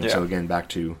terrifying. And so again, back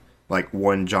to like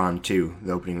 1 John 2,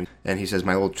 the opening, and he says,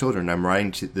 "My little children, I'm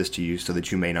writing this to you so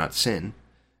that you may not sin."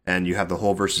 And you have the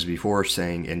whole verses before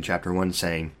saying, in chapter 1,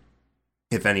 saying,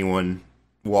 if anyone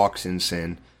walks in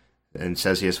sin and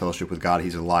says he has fellowship with God,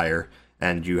 he's a liar.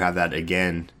 And you have that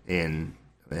again in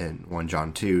 1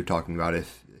 John 2, talking about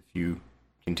if you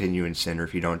continue in sin or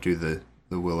if you don't do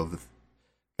the will of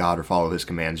God or follow his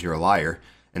commands, you're a liar.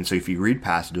 And so if you read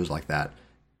passages like that,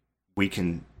 we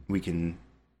can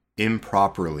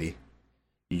improperly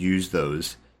use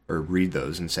those or read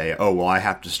those and say, oh, well, I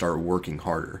have to start working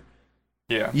harder.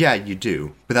 Yeah, you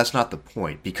do, but that's not the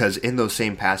point, because in those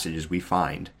same passages we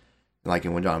find, like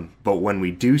in 1 John, but when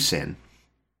we do sin,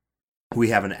 we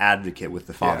have an advocate with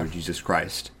the Father, Jesus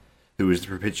Christ, who is the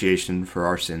propitiation for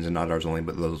our sins, and not ours only,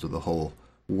 but those of the whole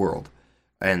world.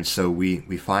 And so we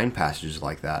find passages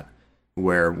like that,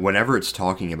 where whenever it's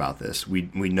talking about this, we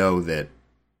know that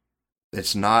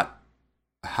it's not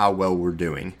how well we're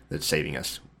doing that's saving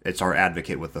us. It's our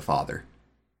advocate with the Father.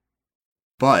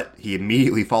 But he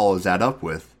immediately follows that up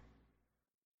with,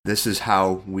 this is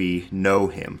how we know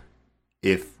him,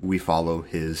 if we follow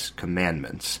his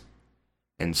commandments.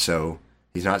 And so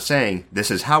he's not saying, this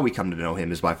is how we come to know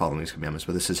him is by following his commandments,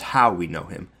 but this is how we know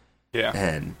him. Yeah.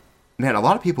 And, man, a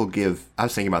lot of people I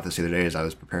was thinking about this the other day as I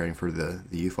was preparing for the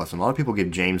youth lesson, a lot of people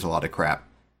give James a lot of crap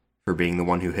for being the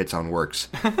one who hits on works.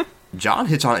 John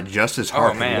hits on it just as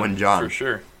hard in 1 John. For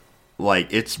sure.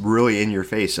 Like, it's really in your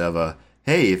face of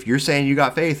hey, if you're saying you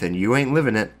got faith and you ain't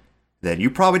living it, then you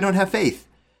probably don't have faith.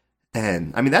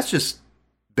 And, I mean, that's just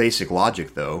basic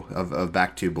logic, though, of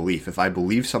back to belief. If I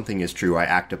believe something is true, I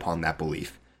act upon that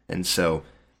belief. And so,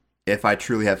 if I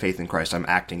truly have faith in Christ, I'm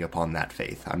acting upon that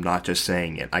faith. I'm not just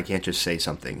saying it. I can't just say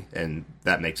something, and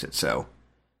that makes it so.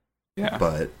 Yeah.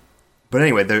 But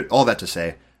anyway, all that to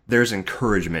say, there's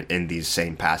encouragement in these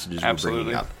same passages we're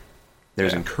bringing up.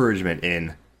 There's encouragement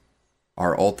in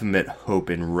our ultimate hope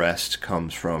and rest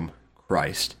comes from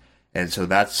Christ. And so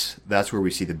that's where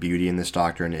we see the beauty in this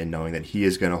doctrine, in knowing that he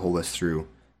is going to hold us through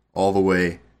all the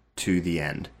way to the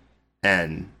end.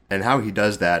 And how he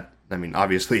does that, I mean,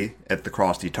 obviously at the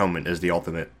cross, the atonement is the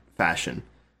ultimate fashion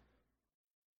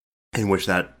in which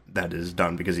that is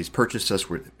done, because he's purchased us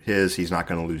with he's not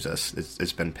going to lose us.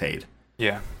 It's been paid.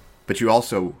 Yeah. But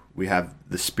we have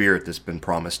the Spirit that's been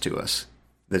promised to us,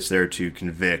 that's there to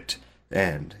convict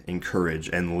and encourage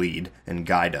and lead and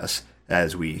guide us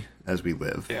as we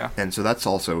live. Yeah. And so that's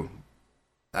also,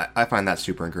 I find that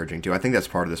super encouraging too. I think that's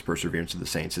part of this perseverance of the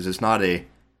saints, is it's not a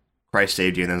Christ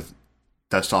saved you and then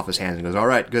dusts off his hands and goes, all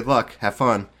right, good luck, have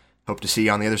fun, hope to see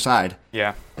you on the other side.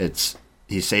 Yeah. It's,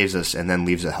 he saves us and then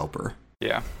leaves a helper.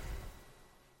 Yeah.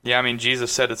 Yeah, I mean,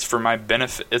 Jesus said it's for my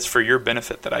benefit, it's for your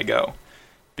benefit that I go,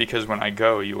 because when I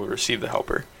go, you will receive the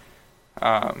helper.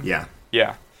 Yeah.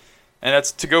 Yeah. And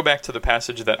that's to go back to the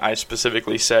passage that I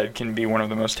specifically said can be one of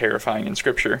the most terrifying in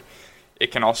Scripture.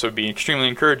 It can also be extremely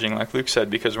encouraging, like Luke said,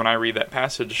 because when I read that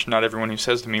passage, not everyone who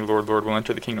says to me, Lord, Lord, will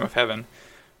enter the kingdom of heaven,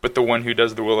 but the one who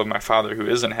does the will of my Father who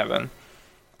is in heaven,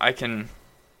 I can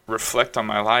reflect on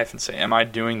my life and say, am I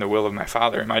doing the will of my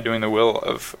Father? Am I doing the will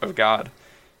of God?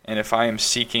 And if I am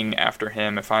seeking after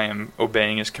him, if I am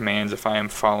obeying his commands, if I am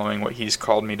following what he's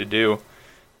called me to do,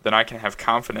 then I can have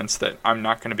confidence that I'm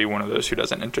not going to be one of those who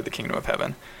doesn't enter the kingdom of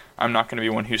heaven. I'm not going to be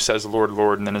one who says, Lord,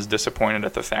 Lord, and then is disappointed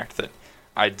at the fact that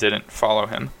I didn't follow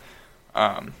him.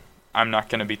 I'm not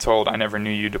going to be told, I never knew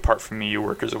you, depart from me, you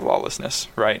workers of lawlessness,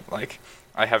 right? Like,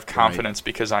 I have confidence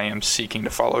because I am seeking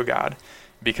to follow God.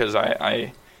 Because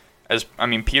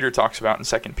Peter talks about in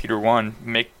 2 Peter 1,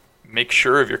 make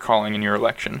sure of your calling and your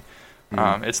election.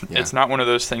 It's not one of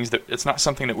those things it's not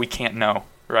something that we can't know,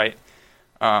 right?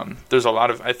 There's a lot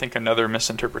of, I think another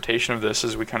misinterpretation of this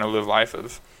is we kind of live life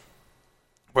of,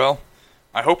 well,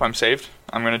 I hope I'm saved.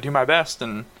 I'm going to do my best,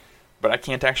 but I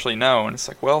can't actually know. And it's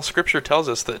like, well, Scripture tells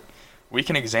us that we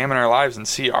can examine our lives and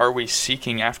see, are we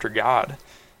seeking after God?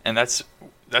 And that's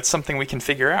something we can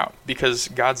figure out because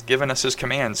God's given us his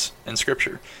commands in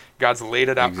Scripture. God's laid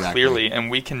it out clearly,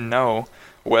 and we can know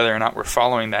whether or not we're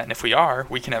following that. And if we are,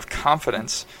 we can have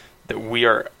confidence that we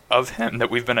are of him, that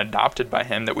we've been adopted by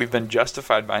him, that we've been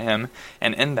justified by him,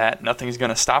 and in that, nothing's going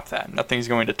to stop that. Nothing's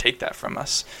going to take that from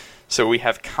us. So we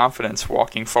have confidence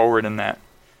walking forward in that.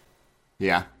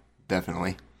 Yeah,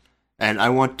 definitely. And I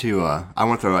want to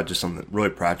throw out just something really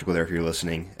practical there if you're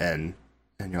listening, and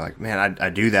you're like, man, I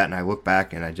do that, and I look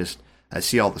back, and I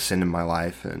see all the sin in my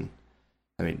life, and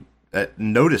I mean,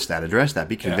 notice that, address that,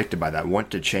 be convicted by that,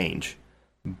 want to change.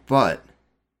 But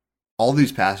all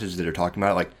these passages that are talking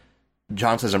about it, like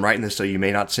John says, I'm writing this so you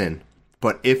may not sin.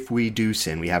 But if we do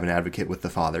sin, we have an advocate with the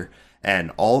Father.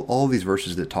 And all these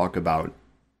verses that talk about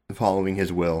following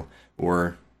his will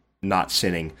or not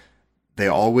sinning, they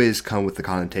always come with the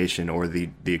connotation or the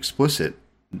explicit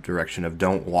direction of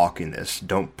don't walk in this,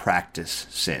 don't practice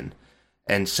sin.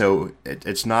 And so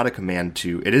it's not a command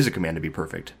it is a command to be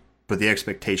perfect. But the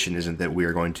expectation isn't that we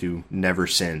are going to never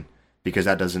sin, because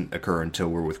that doesn't occur until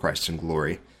we're with Christ in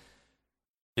glory.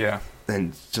 Yeah.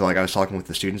 And so, like, I was talking with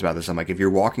the students about this. I'm like, if you're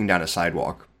walking down a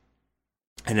sidewalk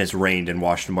and it's rained and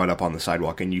washed mud up on the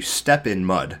sidewalk and you step in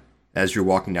mud as you're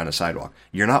walking down a sidewalk,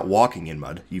 you're not walking in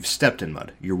mud. You've stepped in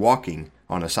mud. You're walking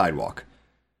on a sidewalk.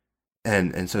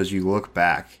 And so as you look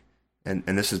back, and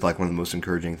this is like one of the most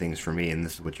encouraging things for me, and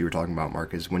this is what you were talking about,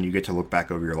 Mark, is when you get to look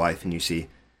back over your life and you see,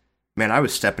 man, I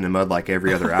was stepping in mud like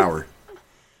every other hour.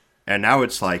 And now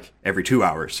it's like every 2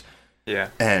 hours. Yeah.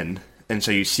 And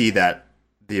so you see that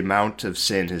the amount of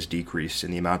sin has decreased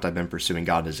and the amount I've been pursuing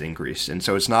God has increased. And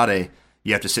so it's not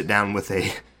you have to sit down with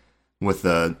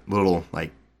a little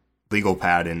like legal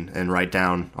pad and write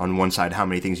down on one side how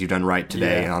many things you've done right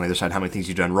today, and on the other side how many things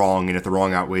you've done wrong. And if the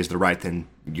wrong outweighs the right, then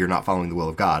you're not following the will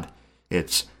of God.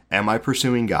 It's, am I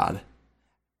pursuing God?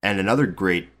 And another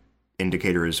great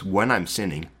indicator is when I'm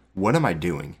sinning, what am I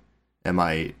doing? Am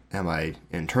I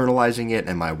internalizing it?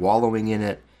 Am I wallowing in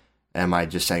it? Am I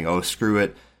just saying, oh, screw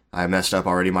it, I messed up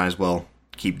already, might as well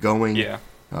keep going? Yeah.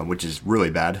 Which is really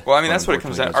bad. Well, I mean, that's what it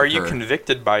comes down. Are you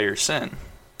convicted by your sin?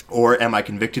 Or am I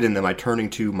convicted and am I turning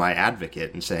to my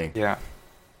advocate and saying, yeah,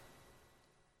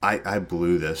 I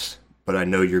blew this, but I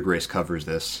know your grace covers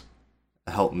this.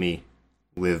 Help me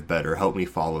live better. Help me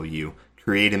follow you.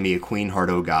 Create in me a clean heart,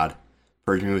 O God.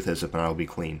 Purge me with hyssop and I will be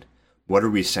cleaned. What are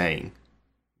we saying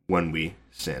when we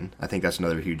sin? I think that's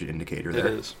another huge indicator there.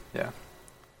 It is, yeah.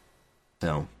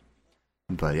 So,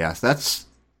 but yeah, so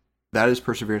that is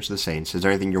perseverance of the saints. Is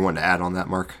there anything you're wanting to add on that,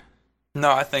 Mark?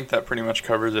 No, I think that pretty much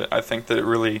covers it. I think that it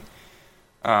really,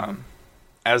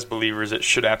 as believers, it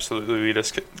should absolutely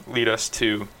lead us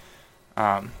to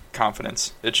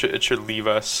confidence. It should leave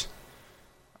us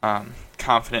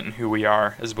confident in who we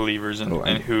are as believers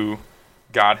and who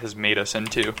God has made us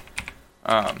into.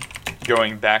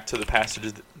 Going back to the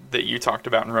passages that you talked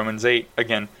about in Romans 8,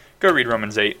 again, go read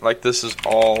Romans 8. Like, this is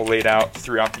all laid out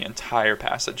throughout the entire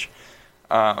passage.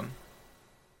 But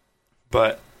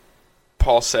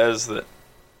Paul says that,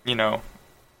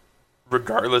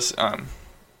 regardless,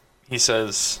 he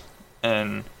says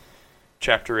in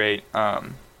chapter 8,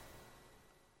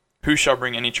 who shall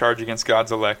bring any charge against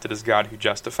God's elect? It is God who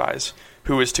justifies.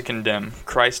 Who is to condemn?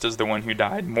 Christ is the one who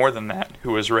died. More than that,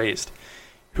 who was raised,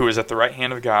 who is at the right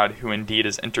hand of God, who indeed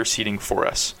is interceding for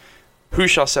us. Who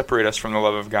shall separate us from the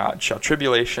love of God? Shall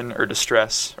tribulation or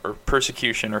distress or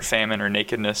persecution or famine or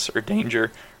nakedness or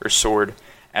danger or sword?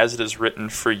 As it is written,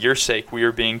 for your sake we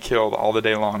are being killed all the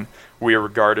day long. We are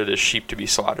regarded as sheep to be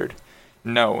slaughtered.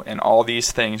 No, in all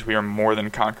these things we are more than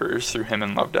conquerors through him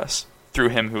who loved us. through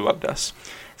him who loved us.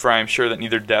 For I am sure that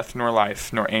neither death nor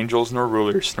life, nor angels nor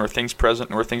rulers, nor things present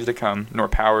nor things to come, nor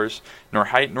powers, nor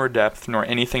height nor depth, nor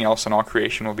anything else in all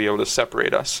creation will be able to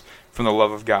separate us from the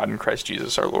love of God in Christ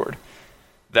Jesus our Lord.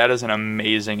 That is an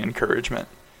amazing encouragement,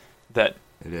 that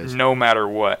It is. no matter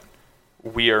what,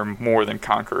 we are more than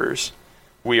conquerors.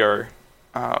 We are,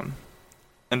 and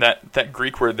that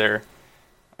Greek word there,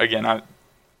 again,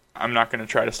 I'm not going to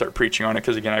try to start preaching on it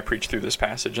because, again, I preached through this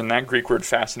passage. And that Greek word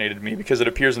fascinated me because it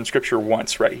appears in Scripture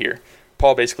once right here.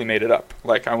 Paul basically made it up.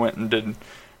 Like, I went and did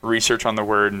research on the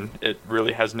word, and it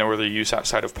really has no other use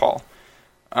outside of Paul.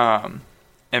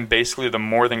 And basically, the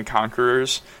more than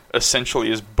conquerors essentially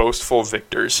is boastful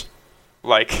victors.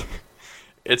 Like,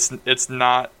 it's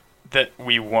not that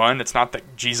we won. It's not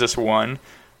that Jesus won,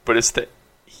 but it's that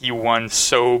he won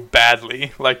so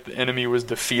badly. Like, the enemy was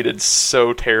defeated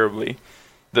so terribly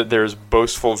that there's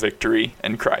boastful victory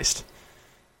in Christ.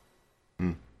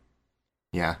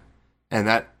 Yeah. And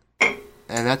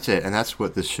that's it. And that's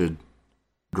what this should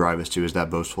drive us to, is that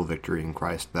boastful victory in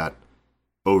Christ, that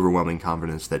overwhelming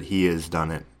confidence that he has done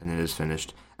it and it is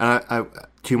finished. And I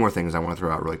two more things I want to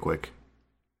throw out really quick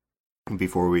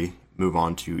before we move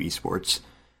on to esports.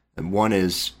 And one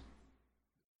is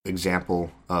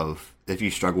example of, if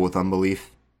you struggle with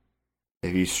unbelief,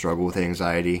 if you struggle with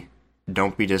anxiety,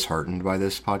 don't be disheartened by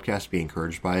this podcast. Be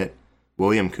encouraged by it.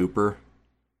 William Cooper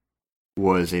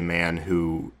was a man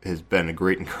who has been a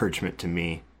great encouragement to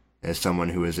me as someone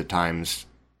who has at times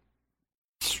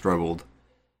struggled.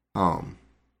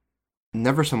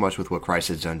 Never so much with what Christ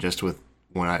has done, just with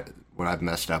when I've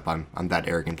messed up. I'm that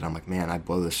arrogant and I'm like, man, I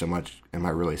blow this so much. Am I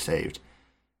really saved?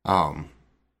 And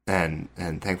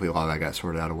thankfully a lot of that got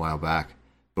sorted out a while back.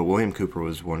 But William Cooper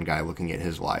was one guy looking at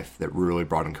his life that really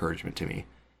brought encouragement to me.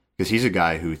 Because he's a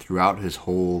guy who throughout his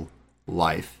whole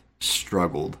life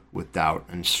struggled with doubt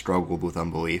and struggled with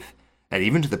unbelief. And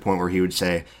even to the point where he would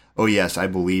say, oh yes, I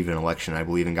believe in election, I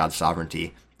believe in God's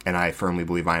sovereignty, and I firmly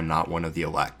believe I am not one of the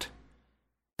elect.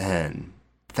 And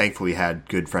thankfully had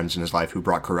good friends in his life who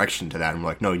brought correction to that and were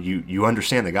like, no, you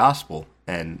understand the gospel,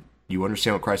 and you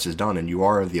understand what Christ has done, and you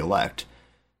are of the elect.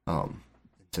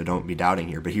 So don't be doubting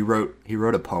here. But he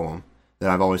wrote a poem that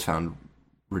I've always found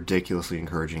ridiculously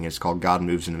encouraging. It's called God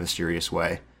Moves in a Mysterious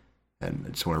Way. And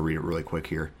I just want to read it really quick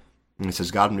here. And it says,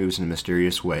 God moves in a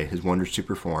mysterious way, his wonders to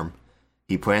perform.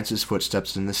 He plants his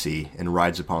footsteps in the sea and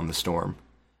rides upon the storm.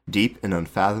 Deep in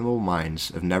unfathomable minds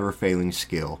of never-failing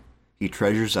skill, he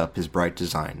treasures up his bright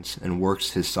designs and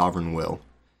works his sovereign will.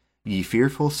 Ye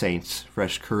fearful saints,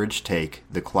 fresh courage take,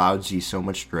 the clouds ye so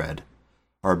much dread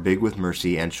are big with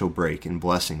mercy and shall break in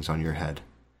blessings on your head.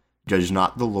 Judge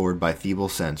not the Lord by feeble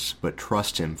sense, but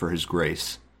trust him for his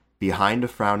grace. Behind a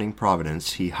frowning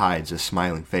providence he hides a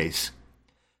smiling face.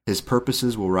 His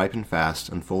purposes will ripen fast,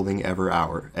 unfolding every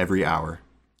hour.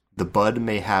 The bud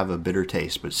may have a bitter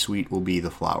taste, but sweet will be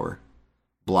the flower.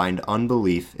 Blind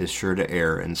unbelief is sure to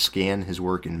err and scan his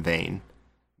work in vain.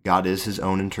 God is his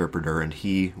own interpreter, and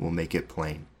he will make it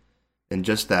plain. And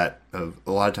just that, a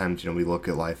lot of times, we look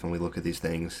at life and we look at these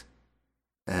things,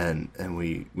 and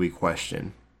we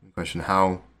question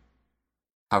how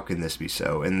can this be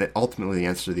so? And ultimately, the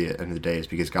answer at the end of the day is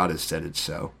because God has said it's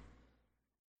so.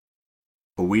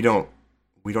 But we don't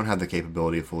have the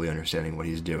capability of fully understanding what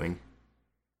he's doing,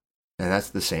 and that's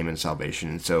the same in salvation.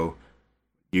 And so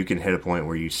you can hit a point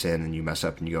where you sin and you mess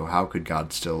up and you go, how could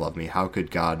God still love me? How could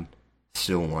God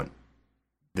still want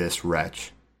this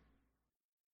wretch?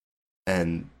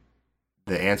 And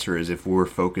the answer is, if we're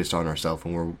focused on ourselves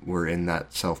and we're in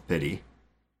that self-pity,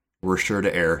 we're sure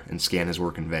to err and scan his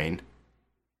work in vain.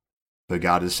 But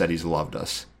God has said he's loved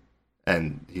us,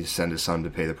 and he's sent his son to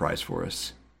pay the price for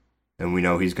us. And we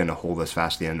know he's going to hold us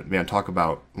fast at the end. Man, talk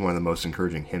about one of the most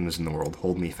encouraging hymns in the world,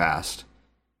 Hold Me Fast.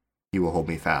 He Will Hold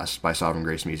Me Fast by Sovereign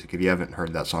Grace Music. If you haven't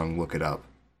heard that song, look it up.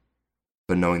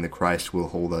 But knowing that Christ will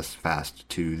hold us fast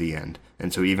to the end.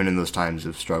 And so even in those times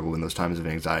of struggle, in those times of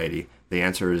anxiety, the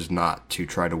answer is not to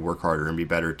try to work harder and be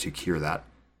better to cure that.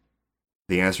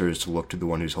 The answer is to look to the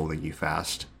one who's holding you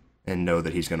fast and know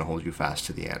that he's going to hold you fast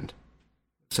to the end.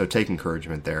 So take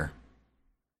encouragement there.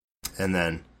 And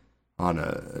then, on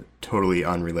a totally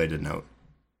unrelated note,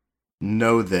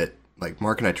 know that, like,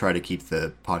 Mark and I try to keep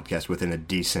the podcast within a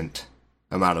decent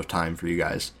amount of time for you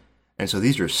guys. And so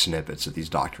these are snippets of these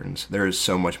doctrines. There is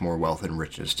so much more wealth and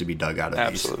richness to be dug out of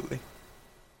these. Absolutely.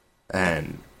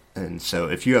 And so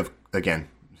if you have, again,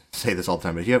 say this all the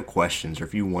time, but if you have questions or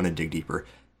if you want to dig deeper,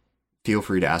 feel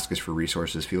free to ask us for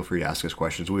resources. Feel free to ask us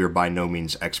questions. We are by no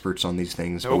means experts on these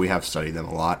things, but we have studied them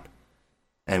a lot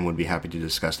and would be happy to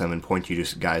discuss them and point you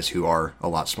to guys who are a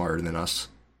lot smarter than us.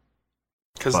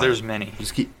 Because there's many.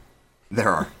 There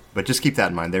are. But just keep that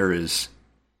in mind. There is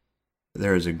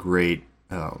a great,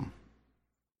 a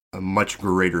much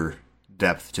greater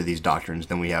depth to these doctrines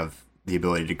than we have the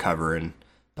ability to cover in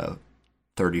a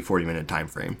 30, 40-minute time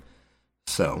frame.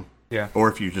 So, yeah. Or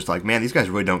if you're just like, man, these guys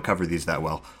really don't cover these that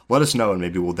well, let us know and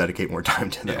maybe we'll dedicate more time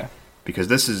to them. Yeah. Because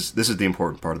this is the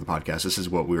important part of the podcast. This is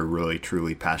what we're really,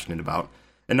 truly passionate about.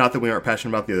 And not that we aren't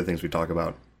passionate about the other things we talk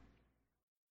about.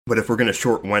 But if we're going to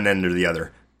short one end or the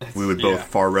other, we would both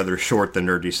far rather short the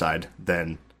nerdy side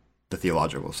than the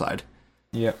theological side.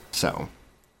 Yep. So,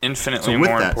 infinitely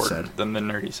more important than the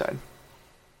nerdy side.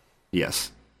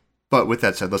 Yes. But with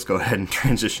that said, let's go ahead and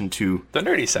transition to the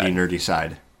nerdy side. The nerdy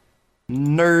side.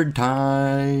 Nerd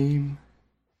time.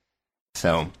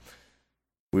 So,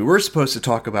 we were supposed to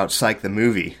talk about Psych the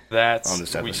movie on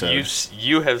this episode.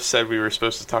 You have said we were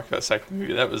supposed to talk about Psych the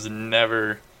movie. That was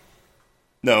never...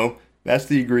 No, that's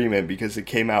the agreement because it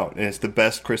came out and it's the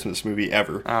best Christmas movie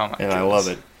ever. Oh my and goodness. I love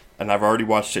it. And I've already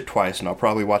watched it twice and I'll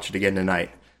probably watch it again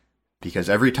tonight. Because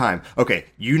every time... Okay,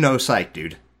 you know Psych,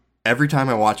 dude. Every time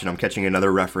I watch it, I'm catching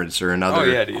another reference or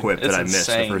another quip that I missed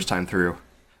the first time through.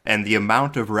 And the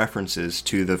amount of references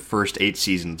to the first 8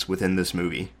 seasons within this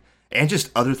movie, and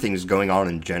just other things going on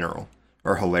in general,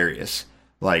 are hilarious.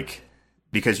 Like,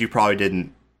 because you probably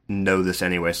didn't know this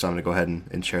anyway, so I'm going to go ahead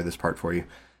and share this part for you.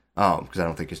 Because I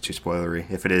don't think it's too spoilery.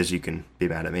 If it is, you can be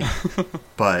mad at me.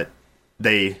 But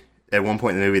at one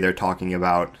point in the movie, they're talking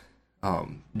about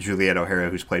Juliette O'Hara,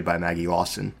 who's played by Maggie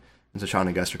Lawson. And so Sean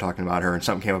and Gus are talking about her, and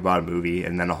something came about a movie,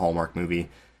 and then a Hallmark movie,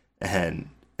 and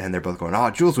they're both going, oh,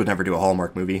 Jules would never do a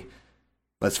Hallmark movie.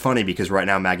 That's funny, because right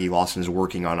now Maggie Lawson is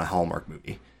working on a Hallmark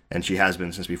movie, and she has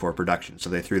been since before production, so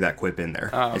they threw that quip in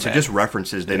there. Oh, and so just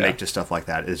references they make to stuff like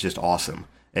that is just awesome.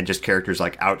 And just characters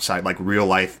like outside, like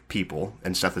real-life people,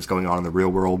 and stuff that's going on in the real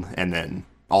world, and then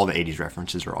all the 80s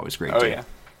references are always great, too. Yeah.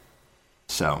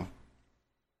 So,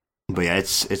 but yeah,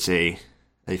 it's a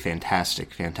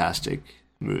fantastic, fantastic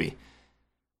movie.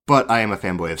 But I am a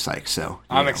fanboy of Psych, so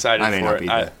I'm excited for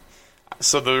it.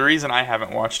 So the reason I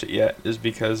haven't watched it yet is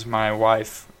because my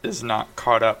wife is not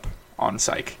caught up on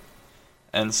Psych.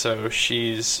 And so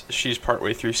she's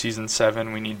partway through season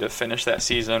 7. We need to finish that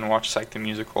season, watch Psych the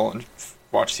musical, and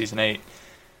watch season 8.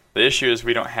 The issue is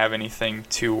we don't have anything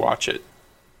to watch it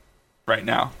right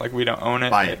now. Like, we don't own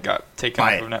it. It got taken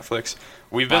off of Netflix.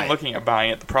 We've been looking at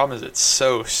buying it. The problem is it's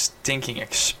so stinking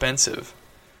expensive.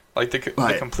 Like, the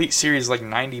complete series is like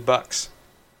 $90.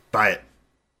 Buy it.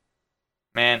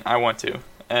 Man, I want to.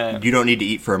 And you don't need to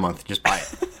eat for a month. Just buy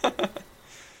it.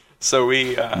 So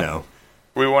we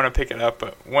want to pick it up,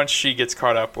 but once she gets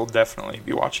caught up, we'll definitely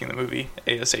be watching the movie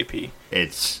ASAP.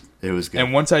 It was good.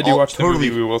 And once I do watch the movie,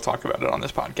 we will talk about it on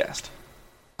this podcast.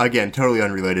 Again, totally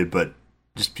unrelated, but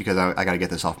just because I got to get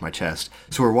this off my chest.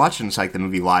 So we're watching Psych the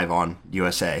movie live on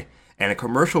USA, and a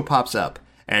commercial pops up.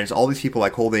 And it's all these people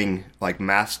like holding like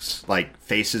masks, like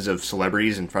faces of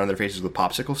celebrities in front of their faces with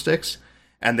popsicle sticks.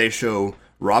 And they show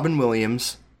Robin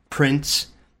Williams, Prince,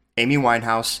 Amy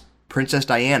Winehouse, Princess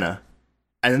Diana,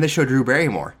 and then they show Drew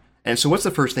Barrymore. And so what's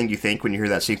the first thing you think when you hear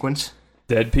that sequence?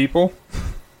 Dead people?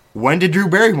 When did Drew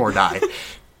Barrymore die?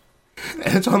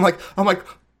 And so I'm like,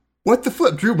 what the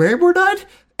flip? Drew Barrymore died?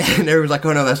 And everyone's like,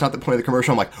 oh no, that's not the point of the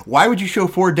commercial. I'm like, why would you show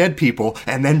 4 dead people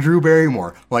and then Drew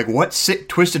Barrymore? Like, what sick,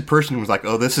 twisted person was like,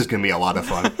 oh, this is going to be a lot of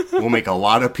fun. We'll make a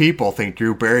lot of people think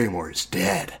Drew Barrymore is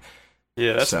dead.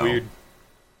 Yeah, that's weird.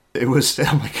 It was,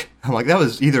 I'm like, that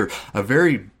was either a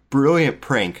very brilliant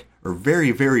prank or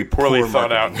very, very poorly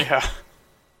thought marketing. out, yeah.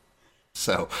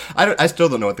 So, I still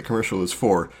don't know what the commercial is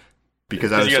for.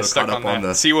 Because I was so caught up on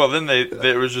the... See, well, then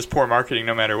it was just poor marketing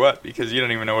no matter what, because you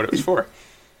don't even know what it was for.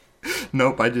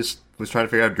 Nope, I just was trying to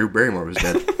figure out if Drew Barrymore was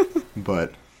dead.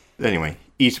 But anyway,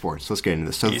 esports. Let's get into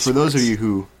this. So for those of you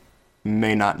who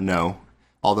may not know,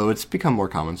 although it's become more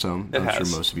common, so I'm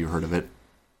sure most of you have heard of it,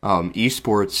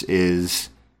 esports is...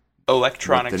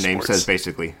 Electronic sports. The name says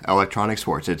basically. Electronic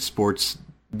sports. It's sports,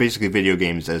 basically video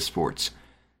games as sports.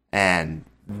 And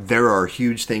there are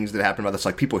huge things that happen about this.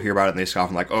 Like, people hear about it and they scoff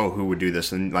and like, oh, who would do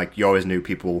this? And like, you always knew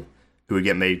people who would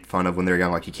get made fun of when they were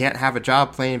young. Like, you can't have a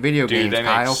job playing video games, they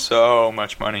Kyle. Make so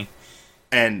much money.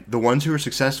 And the ones who are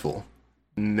successful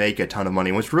make a ton of money.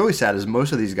 And what's really sad is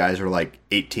most of these guys are like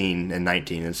 18 and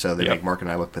 19, and so they make Mark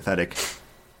and I look pathetic.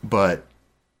 But,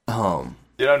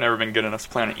 Dude, I've never been good enough to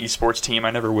play on an esports team.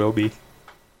 I never will be.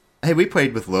 Hey, we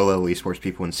played with low-level esports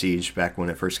people in Siege back when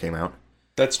it first came out.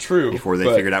 That's true. Before they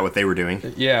figured out what they were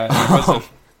doing. Yeah,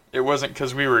 it wasn't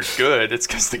because we were good. It's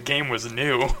because the game was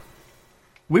new.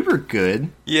 We were good.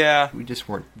 Yeah. We just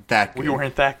weren't that good. We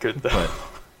weren't that good, though. But,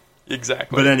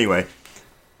 exactly. But anyway,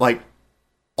 like,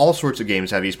 all sorts of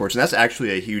games have esports, and that's actually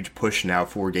a huge push now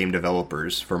for game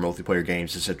developers for multiplayer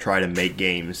games, is to try to make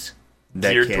games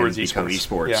that Geared can towards become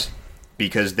esports. esports.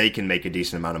 Because they can make a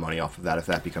decent amount of money off of that if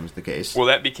that becomes the case. Well,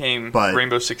 that became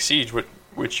Rainbow Six Siege,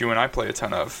 which you and I play a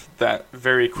ton of. That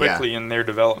very quickly in their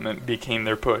development became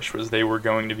their push, was they were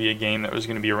going to be a game that was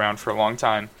going to be around for a long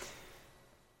time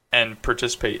and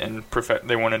participate in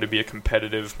they wanted to be a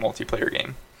competitive multiplayer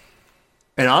game.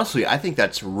 And honestly, I think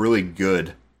that's really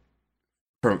good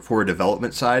for a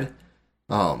development side.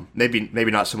 Maybe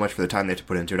not so much for the time they have to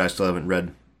put into it. I still haven't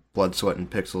read Blood, Sweat, and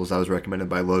Pixels. That was recommended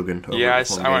by Logan. Yeah,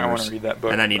 I want to read that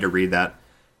book. And I need to read that.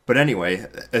 But anyway,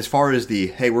 as far as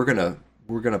hey, we're gonna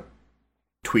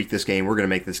tweak this game, we're gonna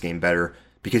make this game better,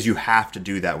 because you have to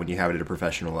do that when you have it at a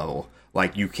professional level.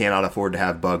 Like, you cannot afford to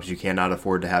have bugs, you cannot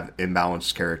afford to have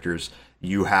imbalanced characters.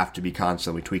 You have to be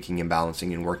constantly tweaking and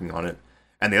balancing and working on it.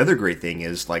 And the other great thing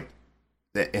is, like,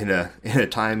 in a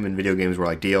time in video games where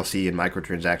like DLC and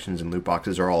microtransactions and loot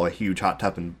boxes are all a huge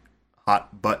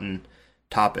hot button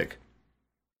topic,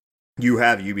 you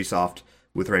have Ubisoft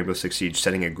with Rainbow Six Siege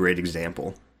setting a great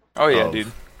example. Oh yeah,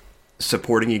 dude.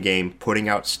 Supporting a game, putting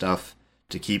out stuff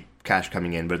to keep cash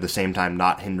coming in, but at the same time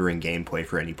not hindering gameplay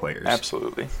for any players.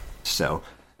 Absolutely. So,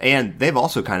 and they've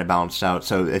also kind of balanced out.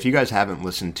 So if you guys haven't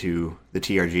listened to the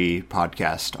TRG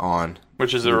podcast on,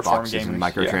 which is a Reform Gaming, and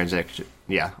microtransactions,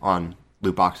 on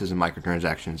loot boxes and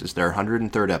microtransactions, it's their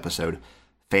 103rd episode.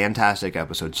 Fantastic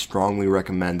episode. Strongly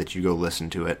recommend that you go listen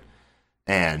to it.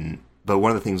 But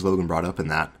one of the things Logan brought up in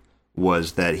that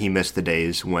was that he missed the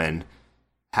days when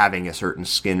having a certain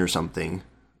skin or something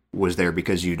was there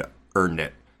because you'd earned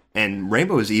it. And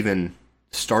Rainbow has even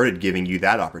started giving you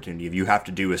that opportunity. If you have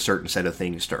to do a certain set of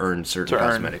things to earn certain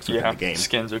cosmetics within the game.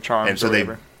 Skins or charms, and so or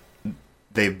whatever.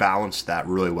 They've balanced that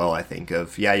really well, I think,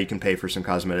 of, you can pay for some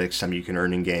cosmetics, some you can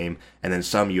earn in-game, and then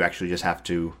some you actually just have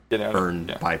to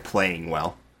earn by playing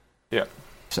well. Yeah.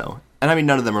 So, and I mean,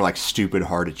 none of them are like stupid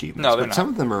hard achievements, no, but not. some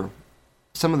of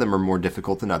them are more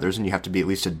difficult than others, and you have to be at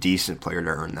least a decent player to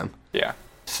earn them. Yeah.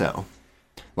 So,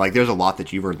 like, there's a lot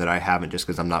that you've earned that I haven't, just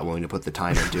because I'm not willing to put the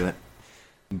time into it.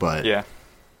 But yeah,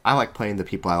 I like playing the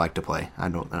people I like to play. I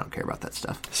don't care about that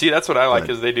stuff. See, that's what I like,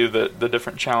 is they do the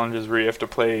different challenges where you have to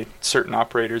play certain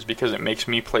operators, because it makes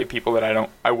me play people that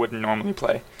I wouldn't normally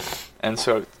play. And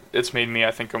so it's made me,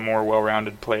 I think, a more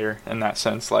well-rounded player in that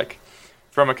sense. Like,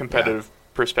 from a competitive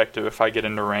perspective, if I get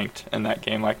into ranked in that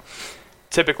game, like,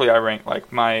 typically I rank,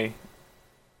 like, my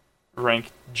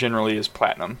rank generally is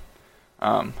platinum.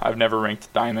 I've never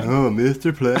ranked diamond. Oh,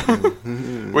 Mr.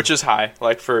 Platinum. Which is high,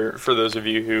 like, for those of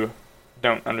you who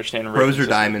don't understand ratings. Pros are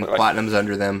diamond, like, platinum's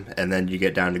under them, and then you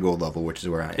get down to gold level, which is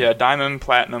where I am. Yeah, diamond,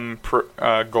 platinum,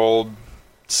 gold,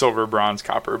 silver, bronze,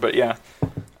 copper. But yeah,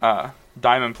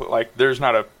 diamond, like, there's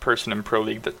not a person in Pro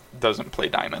League that doesn't play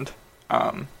diamond.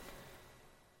 And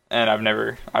I've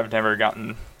never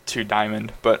gotten to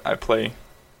diamond, but I play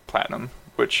platinum,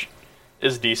 which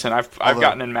is decent. I've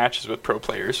gotten in matches with pro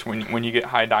players. When you get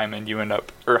high diamond, you end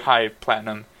up, or high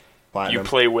platinum. You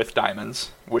play with diamonds,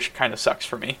 which kind of sucks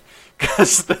for me,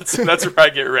 because that's where I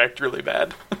get wrecked really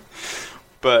bad.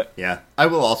 But yeah, I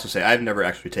will also say I've never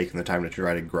actually taken the time to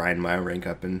try to grind my rank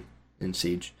up in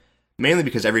Siege, mainly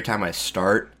because every time I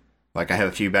start, like, I have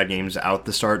a few bad games out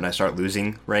the start and I start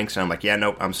losing ranks, and I'm like,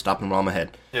 nope, I'm stopping while I'm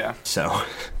ahead. Yeah. So,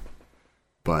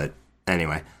 but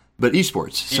anyway, but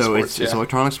esports. So it's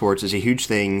electronic sports is a huge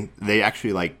thing. They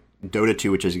actually, like, Dota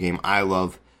 2, which is a game I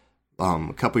love.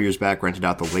 A couple years back, rented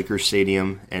out the Lakers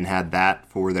Stadium and had that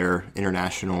for their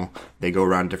international. They go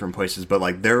around different places, but,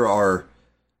 like, there are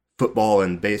football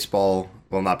and baseball,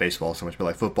 well, not baseball so much, but,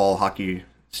 like, football, hockey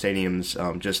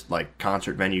stadiums, just, like,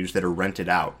 concert venues that are rented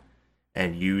out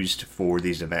and used for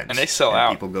these events. And they sell out.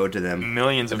 People go to them.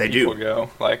 Millions of people go.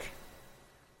 Like,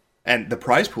 and the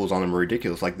prize pools on them are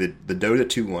ridiculous. Like, the Dota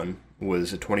 2 one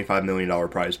was a $25 million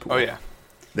prize pool. Oh, yeah.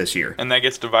 This year. And that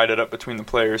gets divided up between the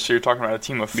players. So you're talking about a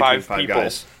team of five people.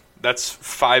 Guys. That's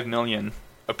 $5 million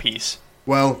apiece.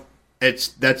 Well,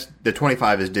 the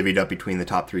 25 is divvied up between the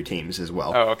top 3 teams as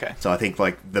well. Oh, okay. So I think,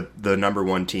 like, the number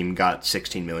 1 team got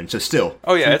 $16 million. So still,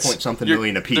 $3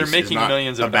 million apiece. They're making is not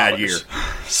millions of a bad dollars. year.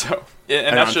 So,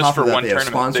 and that's on just top for of that, one they have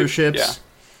tournament. Sponsorships.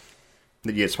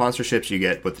 You get sponsorships. You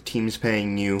get what the team's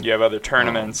paying you. You have other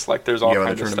tournaments. Like, there's all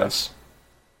kinds of stuff.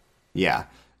 Yeah.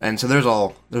 And so there's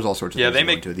all sorts of things. Yeah, they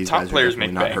make These top guys players are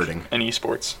make not bank hurting in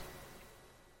esports.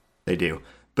 They do.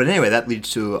 But anyway, that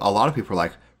leads to a lot of people are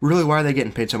like, really, why are they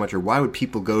getting paid so much? Or why would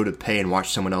people go to pay and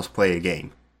watch someone else play a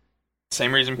game?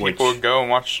 Same reason people would go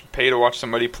and pay to watch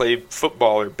somebody play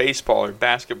football or baseball or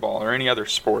basketball or any other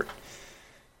sport.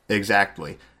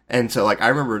 Exactly. And so, like, I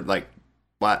remember, like,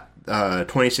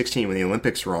 2016 when the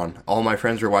Olympics were on. All my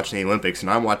friends were watching the Olympics, and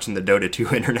I'm watching the Dota 2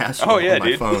 International on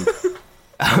my phone.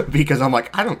 Because I'm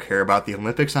like, I don't care about the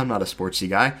Olympics. I'm not a sportsy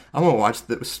guy. I'm going to watch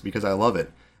this because I love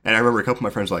it. And I remember a couple of my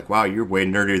friends were like, wow, you're way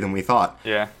nerdier than we thought.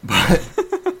 Yeah. But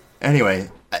anyway,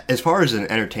 as far as an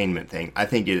entertainment thing, I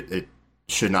think it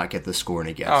should not get the score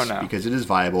it gets. Oh, no. Because it is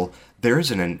viable. There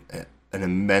is an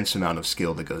immense amount of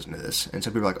skill that goes into this. And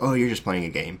some people are like, oh, you're just playing a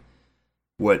game.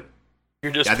 What?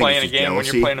 You're just playing a game when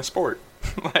you're playing a sport.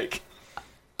 Like,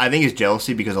 I think it's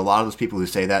jealousy because a lot of those people who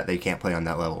say that, they can't play on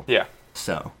that level. Yeah.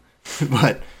 So,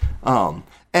 but,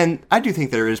 and I do think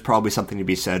there is probably something to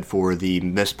be said for the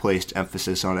misplaced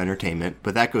emphasis on entertainment,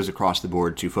 but that goes across the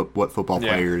board to what football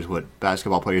players, what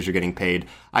basketball players are getting paid.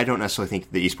 I don't necessarily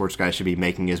think the esports guys should be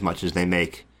making as much as they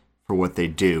make for what they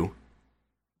do.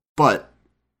 But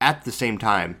at the same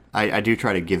time, I do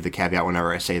try to give the caveat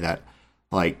whenever I say that.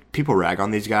 Like, people rag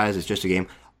on these guys, it's just a game.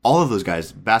 All of those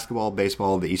guys, basketball,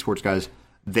 baseball, the esports guys,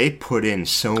 they put in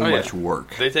so much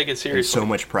work. They take it seriously. So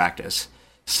much practice.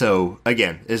 So,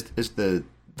 again, is the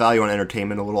value on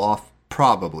entertainment a little off?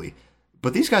 Probably.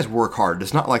 But these guys work hard.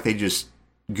 It's not like they just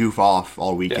goof off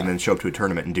all week and then show up to a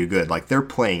tournament and do good. Like, they're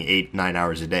playing 8-9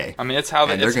 hours a day. I mean, it's how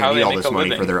they they're going to need all this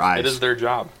money for their eyes. It is their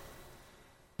job.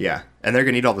 Yeah, and they're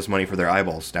going to need all this money for their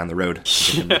eyeballs down the road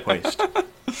to get them replaced.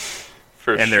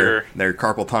 For sure. Their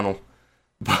carpal tunnel.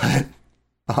 But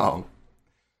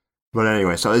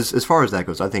anyway, so as far as that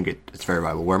goes, I think it's very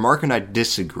viable. Where Mark and I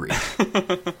disagree,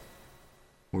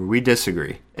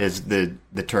 is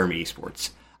the term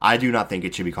esports. I do not think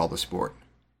it should be called a sport.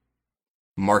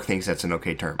 Mark thinks that's an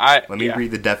okay term. Let me read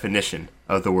the definition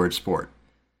of the word sport.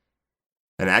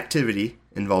 An activity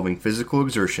involving physical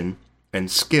exertion and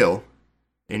skill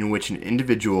in which an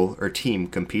individual or team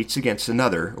competes against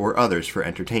another or others for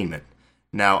entertainment.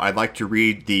 Now, I'd like to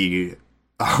read the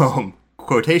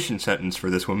quotation sentence for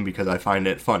this one because I find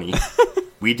it funny.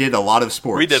 We did a lot of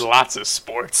sports. We did lots of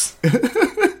sports.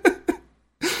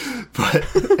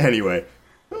 But anyway,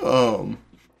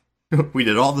 we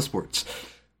did all the sports.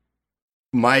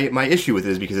 My issue with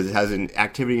it is because it has an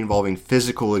activity involving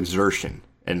physical exertion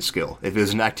and skill. If it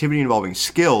was an activity involving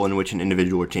skill in which an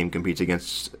individual or team competes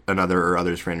against another or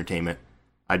others for entertainment,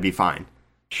 I'd be fine.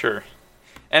 Sure.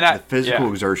 And the physical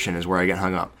exertion is where I get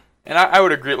hung up. And I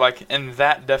would agree, like, in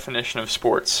that definition of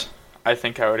sports, I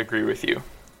think I would agree with you.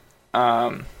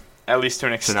 At least to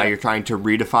an extent. So now you're trying to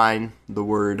redefine the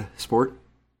word sport?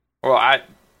 Well,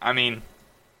 I mean,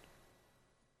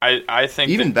 I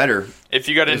think even better. If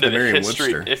you got into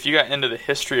the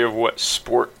history of what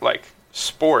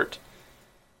sport,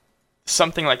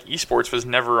 something like esports was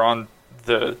never on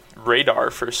the radar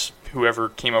for whoever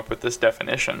came up with this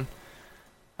definition.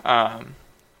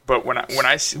 But when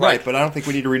I see, right, but I don't think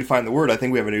we need to redefine the word. I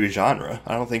think we have a new genre.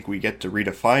 I don't think we get to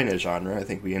redefine a genre. I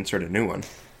think we insert a new one.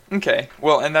 Okay,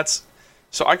 well, and that's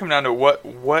so I come down to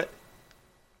what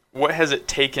has it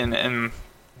taken in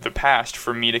the past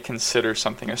for me to consider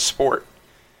something a sport?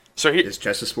 So is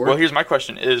chess a sport? Well, here's my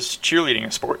question: is cheerleading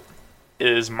a sport?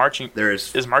 Is marching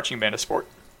band a sport?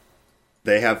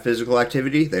 They have physical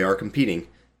activity. They are competing.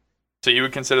 So you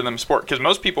would consider them a sport? Because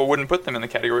most people wouldn't put them in the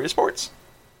category of sports.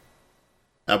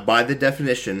 By the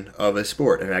definition of a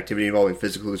sport, an activity involving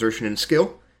physical exertion and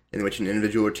skill, in which an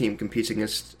individual or team competes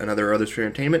against another or others for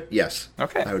entertainment, yes.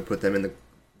 Okay. I would put them in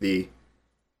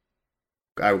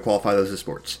I would qualify those as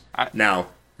sports. Now,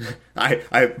 I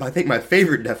think my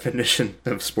favorite definition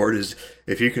of sport is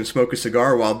if you can smoke a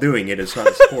cigar while doing it, it's not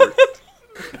a sport.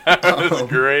 That was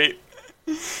great.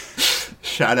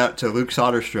 Shout out to Luke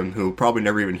Soderstrom, who will probably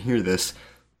never even hear this,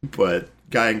 but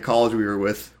guy in college we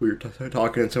were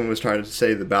talking and someone was trying to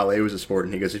say the ballet was a sport,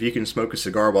 and he goes, if you can smoke a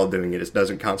cigar while doing it, it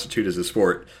doesn't constitute as a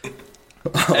sport.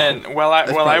 And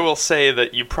I will say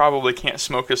that you probably can't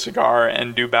smoke a cigar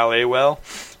and do ballet well.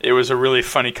 It was a really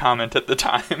funny comment at the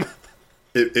time.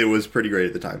 It was pretty great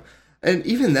at the time. And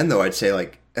even then, though, I'd say,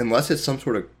 like, unless it's some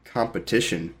sort of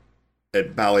competition,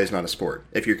 ballet is not a sport.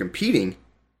 If you're competing,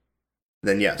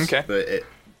 then yes. Okay. But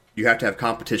you have to have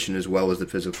competition as well as the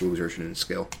physical exertion and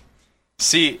skill.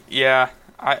 See, yeah,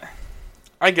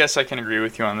 I guess I can agree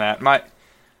with you on that.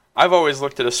 I've always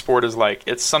looked at a sport as like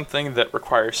it's something that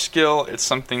requires skill. It's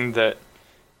something that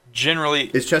generally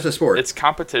it's just a sport. It's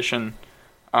competition.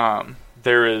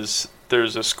 There's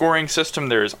a scoring system.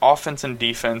 There's offense and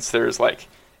defense. There's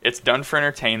it's done for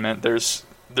entertainment. There's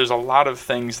a lot of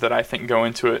things that I think go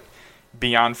into it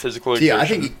beyond physical exertion. Yeah, I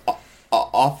think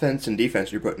offense and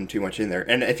defense you're putting too much in there.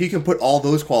 And if you can put all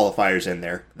those qualifiers in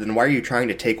there, then why are you trying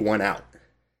to take one out?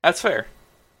 That's fair.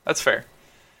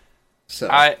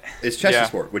 So, is chess a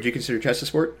sport? Would you consider chess a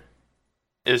sport?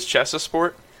 Is chess a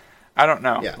sport? I don't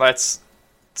know. Yeah.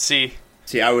 See,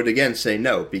 I would again say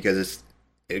no, because it's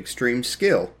extreme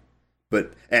skill,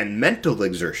 and mental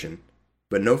exertion,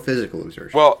 but no physical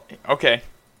exertion. well, okay.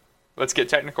 Let's get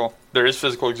technical. There is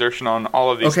physical exertion on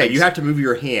all of these things. Okay, you have to move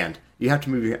your hand.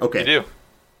 Okay. You do.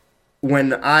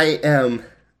 When I am...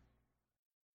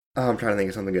 Oh, I'm trying to think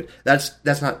of something good.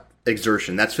 That's not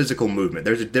exertion. That's physical movement.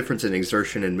 There's a difference in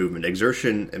exertion and movement.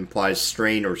 Exertion implies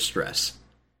strain or stress.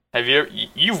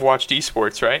 You've watched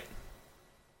esports, right?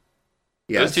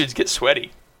 Yes. Those dudes get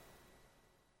sweaty.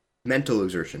 Mental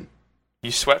exertion.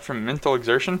 You sweat from mental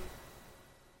exertion?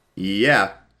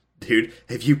 Yeah, dude.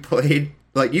 If you played...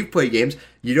 Like, you've played games,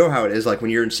 you know how it is, like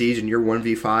when you're in Siege and you're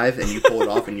 1v5 and you pull it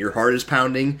off and your heart is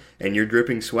pounding and you're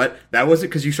dripping sweat. That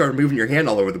wasn't because you started moving your hand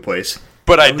all over the place.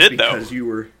 But I did, though. Because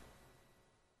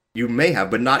you may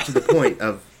have, but not to the point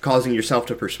of causing yourself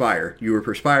to perspire. You were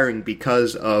perspiring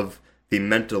because of the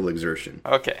mental exertion.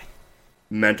 Okay.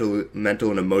 Mental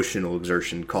and emotional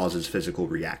exertion causes physical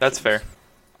reactions. That's fair.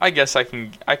 I guess I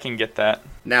can get that.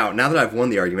 Now that I've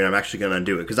won the argument, I'm actually going to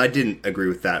undo it, because I didn't agree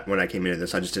with that when I came into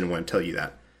this. I just didn't want to tell you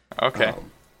that. Okay.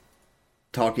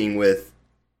 Talking with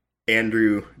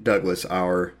Andrew Douglas,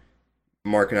 our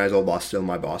Mark and I's old boss, still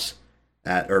my boss,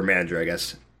 or manager, I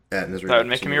guess, at Missouri. That would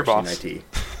make him your boss. IT.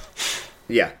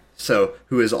 Yeah. So,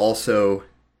 who is also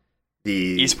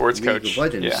the esports League coach. of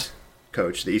Legends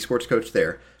coach, the esports coach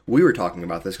there. We were talking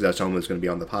about this because I told him it was going to be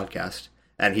on the podcast,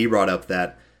 and he brought up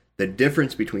that the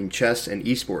difference between chess and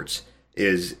esports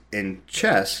is, in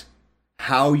chess,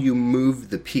 how you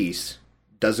move the piece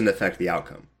doesn't affect the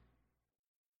outcome.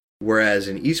 Whereas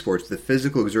in esports, the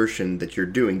physical exertion that you're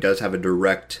doing does have a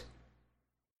direct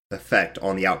effect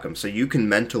on the outcome. So you can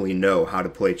mentally know how to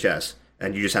play chess,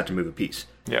 and you just have to move a piece.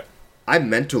 Yeah. I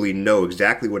mentally know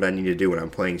exactly what I need to do when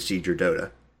I'm playing Siege or Dota,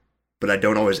 but I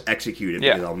don't always execute it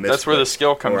because I'll miss. That's where the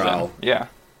skill comes in. Yeah.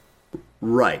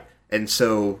 Right. And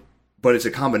so... But it's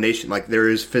a combination, like there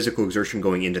is physical exertion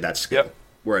going into that skill. Yep.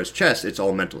 Whereas chess, it's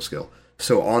all mental skill.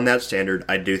 So on that standard,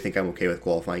 I do think I'm okay with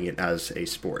qualifying it as a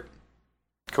sport.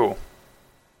 Cool.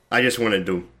 I just wanted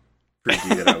to prove to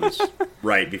you that I was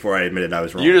right before I admitted I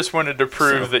was wrong. You just wanted to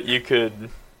prove that you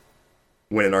could...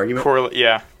 Win an argument? Correlate,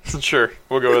 yeah, sure.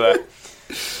 We'll go with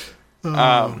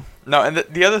that. No, and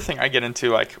the other thing I get into,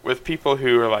 like, with people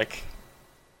who are like...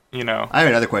 You know, I have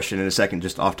another question in a second,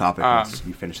 just off topic, once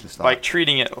you finish this thought. Like,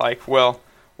 treating it like, well,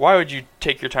 why would you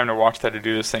take your time to watch that or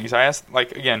do those things? I asked,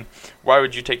 like, again, why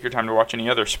would you take your time to watch any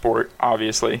other sport,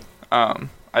 obviously?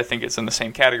 I think it's in the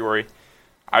same category.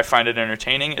 I find it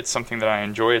entertaining. It's something that I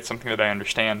enjoy. It's something that I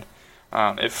understand.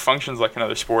 It functions like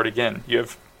another sport. Again, you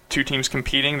have two teams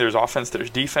competing. There's offense, there's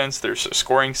defense, there's a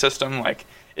scoring system. Like,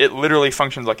 it literally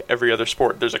functions like every other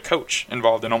sport. There's a coach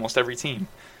involved in almost every team.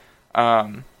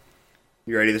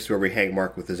 You ready? This is where we hang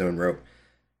Mark with his own rope.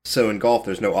 So in golf,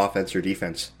 there's no offense or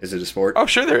defense. Is it a sport? Oh,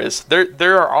 sure there is.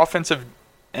 There are offensive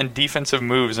and defensive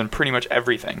moves in pretty much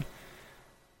everything.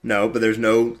 No, but there's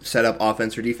no set-up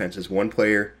offense or defense. It's one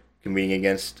player competing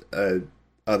against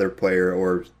other player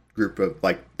or group of...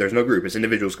 Like, there's no group. It's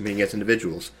individuals competing against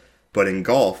individuals. But in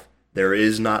golf, there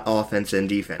is not offense and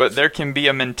defense. But there can be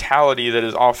a mentality that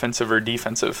is offensive or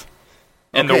defensive.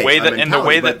 And Okay, the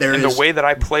way that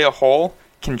I play a hole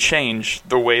can change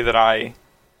the way that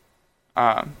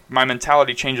my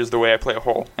mentality changes the way I play a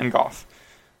hole in golf.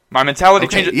 My mentality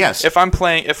changes. Yes. If I'm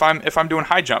doing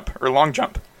high jump or long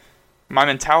jump, my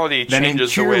mentality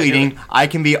changes the way I do it. Then in cheerleading, I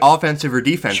can be offensive or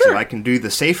defensive. Sure. I can do the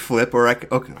safe flip, or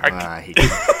I hate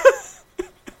it.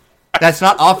 That's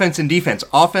not offense and defense.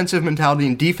 Offensive mentality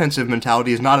and defensive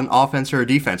mentality is not an offense or a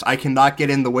defense. I cannot get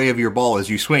in the way of your ball as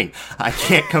you swing. I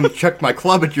can't come chuck my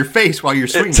club at your face while you're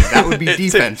swinging. That would be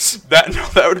defense.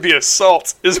 That would be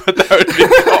assault, is what that would be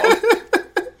called.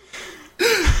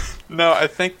 No, I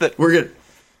think that we're good.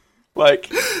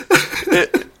 Like,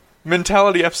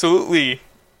 mentality absolutely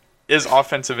is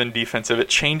offensive and defensive. It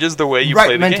changes the way you play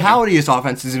the game. Right, mentality is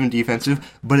offensive and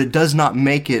defensive, but it does not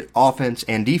make it offense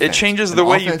and defense. It changes the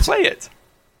way you play it.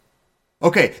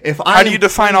 Okay, how do you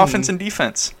define offense and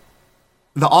defense?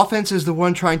 The offense is the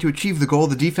one trying to achieve the goal.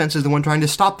 The defense is the one trying to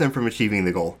stop them from achieving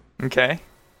the goal. Okay.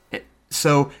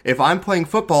 So if I'm playing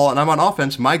football and I'm on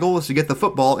offense, my goal is to get the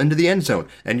football into the end zone.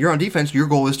 And you're on defense, your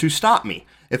goal is to stop me.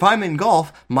 If I'm in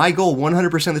golf, my goal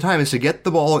 100% of the time is to get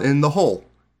the ball in the hole.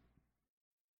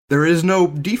 There is no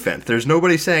defense. There's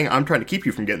nobody saying, I'm trying to keep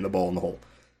you from getting the ball in the hole.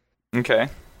 Okay.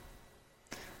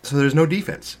 So there's no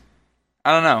defense.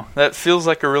 I don't know. That feels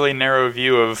like a really narrow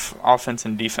view of offense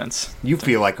and defense. You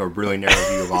feel like a really narrow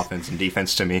view of offense and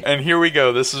defense to me. And here we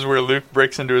go. This is where Luke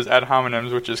breaks into his ad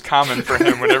hominems, which is common for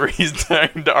him whenever he's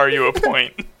trying to argue a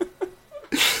point.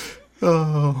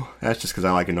 Oh, that's just because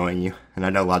I like annoying you. And I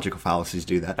know logical fallacies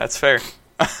do that. That's fair.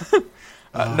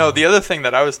 No, the other thing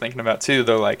that I was thinking about too,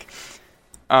 though, like,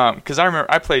 because I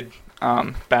remember I played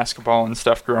basketball and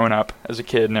stuff growing up as a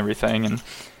kid and everything, and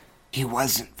He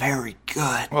wasn't very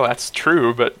good. well, that's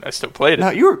true, but I still played it.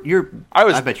 No,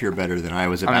 I bet you're better than I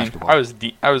was at basketball.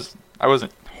 I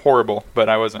wasn't horrible, but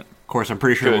I wasn't. Of course, I'm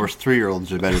pretty sure Good. most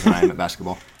 3-year-olds are better than I am at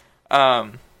basketball.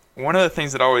 One of the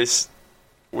things that always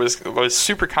was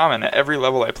super common at every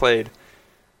level I played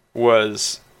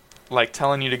was like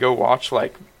telling you to go watch,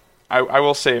 like, I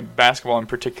will say basketball in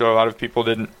particular, a lot of people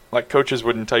didn't, like, coaches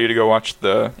wouldn't tell you to go watch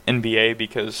the NBA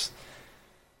because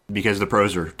the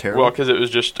pros are terrible. well, because it was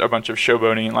just a bunch of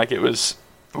showboating, and like it was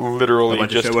literally a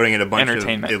bunch just of showboating and a bunch of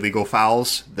entertainment. illegal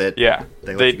fouls that Yeah,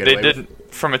 they they get away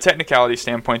didn't. From a technicality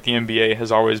standpoint, the NBA has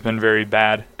always been very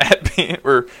bad at being,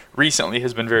 or recently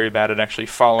has been very bad at actually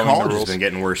following College the has rules. been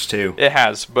getting worse too. It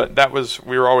has, but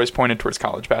we were always pointed towards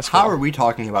college basketball. How are we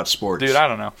talking about sports? Dude, I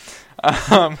don't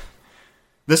know.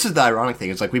 This is the ironic thing.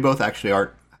 It's like we both actually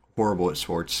aren't horrible at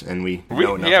sports, and we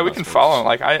know nothing we about can sports. follow.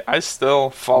 Like I still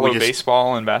follow We just-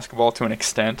 baseball and basketball to an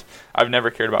extent. I've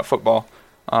never cared about football.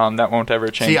 That won't ever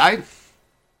change. See, I care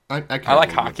I a like little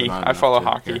bit, hockey. but not I enough follow to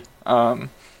hockey. care.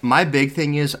 My big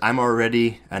thing is I'm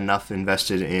already enough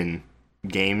invested in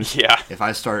games. Yeah. If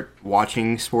I start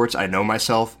watching sports, I know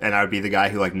myself, and I would be the guy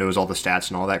who like knows all the stats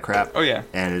and all that crap. Oh, yeah.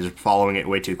 And is following it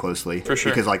way too closely. For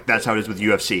sure. Because like that's how it is with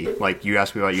UFC. Like you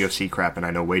ask me about UFC crap, and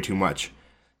I know way too much.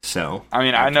 So I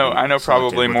mean, have I to know be probably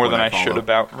selective with more what than I should follow.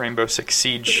 about Rainbow Six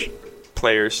Siege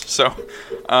players. So,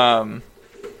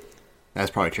 That's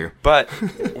probably true. but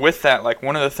with that, like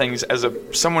one of the things as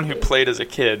someone who played as a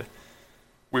kid,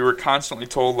 we were constantly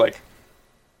told like,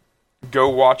 go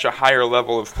watch a higher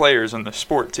level of players in the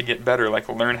sport to get better, like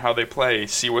learn how they play,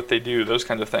 see what they do, those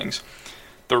kinds of things.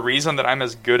 The reason that I'm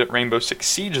as good at Rainbow Six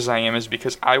Siege as I am is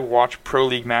because I watch Pro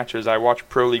League matches. I watch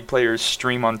Pro League players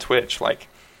stream on Twitch. Like,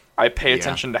 I pay Yeah.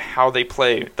 attention to how they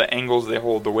play, the angles they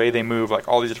hold, the way they move, like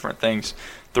all these different things.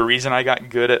 The reason I got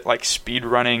good at like speed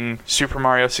running Super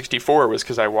Mario 64 was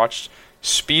because I watched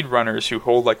speedrunners who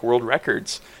hold like world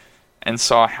records and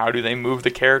saw how do they move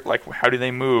the character, like how do they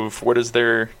move, what is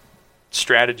their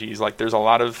strategies. Like there's a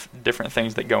lot of different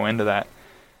things that go into that.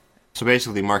 So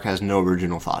basically, Mark has no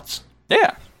original thoughts.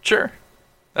 Yeah, sure.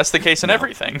 That's the case in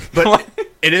everything. But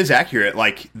it is accurate.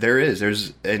 Like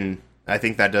there's, and I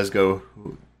think that does go.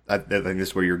 I think this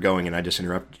is where you're going, and I just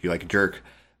interrupted you like a jerk.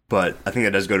 But I think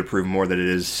that does go to prove more that it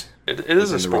is. It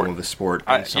is a within the sport. realm of a sport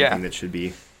and something yeah. that should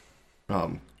be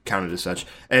counted as such.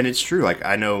 And it's true. Like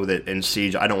I know that in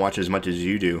Siege, I don't watch as much as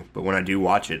you do, but when I do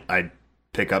watch it, I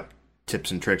pick up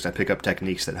tips and tricks. I pick up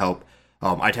techniques that help.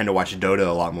 I tend to watch Dota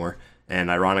a lot more, and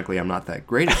ironically, I'm not that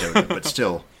great at Dota, but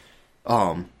still,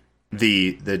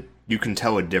 the you can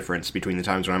tell a difference between the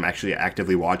times when I'm actually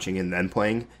actively watching and then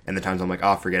playing, and the times I'm like,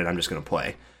 oh, forget it, I'm just gonna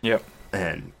play. Yep.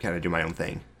 And kind of do my own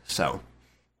thing. So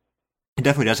it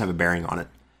definitely does have a bearing on it.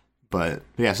 But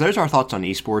yeah, so there's our thoughts on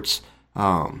esports.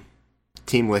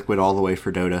 Team Liquid all the way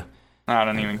for Dota. I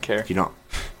don't even care. If you don't,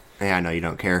 yeah, I know you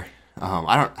don't care.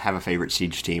 I don't have a favorite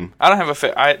Siege team. I don't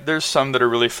have there's some that are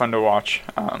really fun to watch.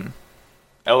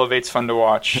 Elevate's fun to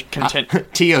watch.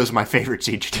 Tio's my favorite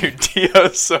Siege team. Dude,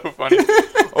 Tio's so funny.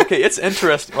 Okay, it's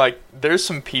interesting. Like, there's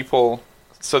some people.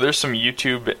 So there's some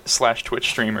YouTube/Twitch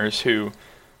streamers who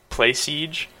play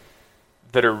Siege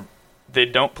they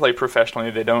don't play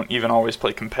professionally. They don't even always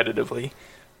play competitively.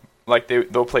 Like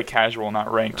they'll play casual,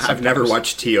 not ranked. I've sometimes. never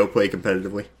watched Tio play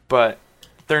competitively. But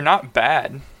they're not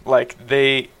bad. Like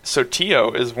so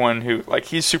Tio is one who, like,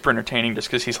 he's super entertaining just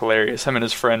because he's hilarious. Him and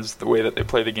his friends, the way that they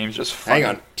play the game is just funny. Hang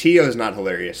on, Tio's not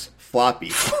hilarious. Floppy.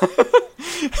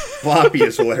 Floppy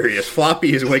is hilarious.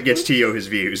 Floppy is what gets Tio his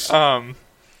views.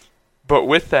 But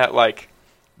with that, like,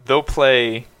 they'll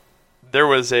play. There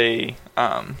was a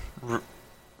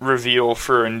reveal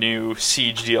for a new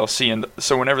Siege DLC, and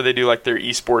so whenever they do like their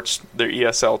esports, their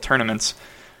ESL tournaments,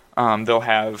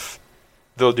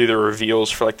 they'll do the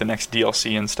reveals for like the next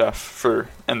DLC and stuff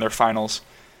and their finals,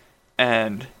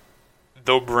 and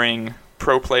they'll bring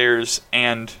pro players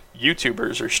and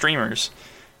YouTubers or streamers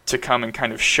to come and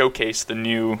kind of showcase the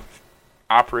new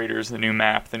operators, the new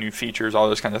map, the new features, all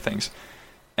those kinds of things.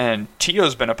 And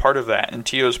Tio's been a part of that, and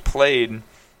Tio's played.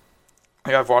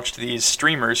 I've watched these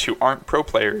streamers who aren't pro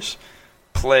players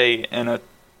play in a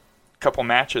couple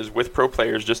matches with pro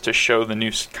players just to show the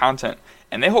new content,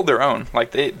 and they hold their own.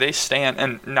 Like they stand.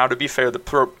 And now, to be fair, the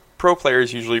pro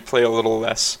players usually play a little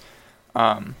less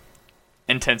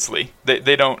intensely.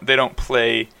 They don't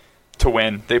play to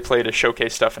win. They play to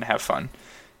showcase stuff and have fun.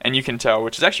 And you can tell,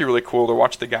 which is actually really cool to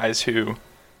watch the guys who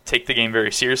take the game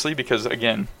very seriously, because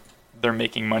again, they're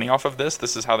making money off of this.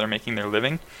 This is how they're making their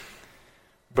living.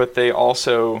 But they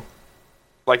also,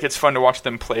 like, it's fun to watch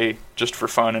them play just for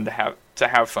fun and to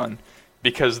have fun,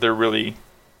 because they're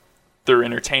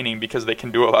entertaining, because they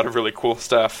can do a lot of really cool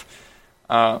stuff.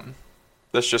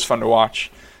 That's just fun to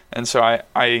watch. And so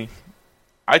I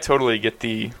totally get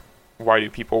the why do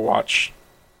people watch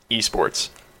esports.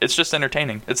 It's just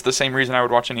entertaining. It's the same reason I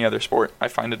would watch any other sport. I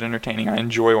find it entertaining. I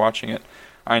enjoy watching it.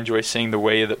 I enjoy seeing the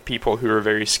way that people who are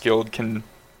very skilled can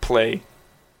play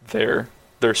their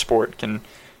sport, can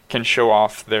show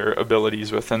off their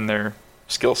abilities within their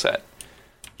skill set.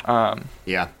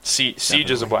 Yeah.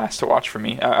 Siege is a blast to watch for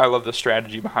me. I love the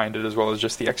strategy behind it as well as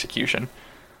just the execution.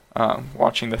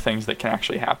 Watching the things that can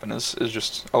actually happen is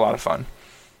just a lot of fun.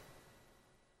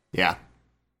 Yeah.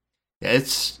 Yeah,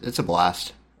 it's a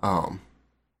blast.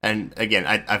 And again,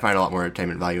 I find a lot more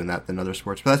entertainment value in that than other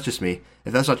sports, but that's just me.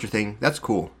 If that's not your thing, that's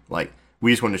cool. Like,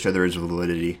 we just wanted to show there is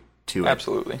validity to it.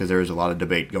 Absolutely. Because there is a lot of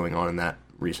debate going on in that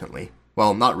recently.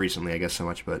 Well, not recently, I guess, so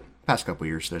much, but past couple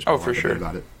years, there's been a lot of debate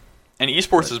about it. And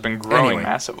esports has been growing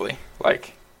massively.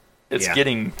 Like, it's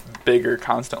getting bigger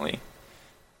constantly.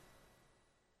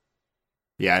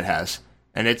 Yeah, it has.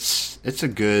 And it's a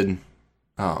good,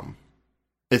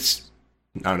 it's,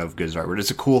 I don't know if good is the right word, it's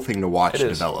a cool thing to watch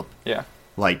develop. Yeah.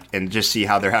 Like, and just see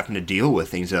how they're having to deal with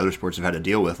things that other sports have had to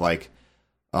deal with. Like,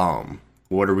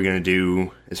 what are we going to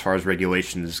do as far as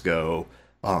regulations go?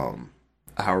 How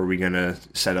are we going to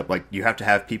set up, like, you have to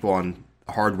have people on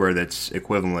hardware that's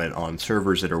equivalent on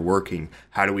servers that are working.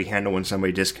 How do we handle when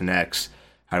somebody disconnects?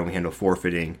 How do we handle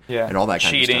forfeiting? Yeah. And all that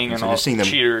kind of stuff. Cheating and all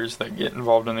cheaters that get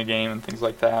involved in the game and things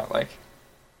like that. Like,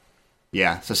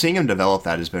 yeah, so seeing them develop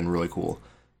that has been really cool.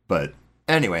 But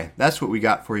anyway, that's what we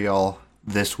got for y'all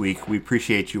this week. We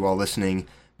appreciate you all listening.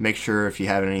 Make sure if you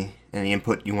have any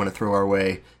input you want to throw our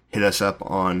way, hit us up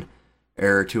on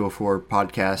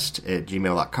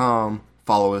error204podcast@gmail.com.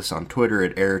 Follow us on Twitter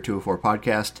at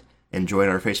error204podcast, and join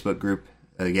our Facebook group.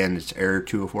 Again, it's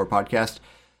error204 podcast.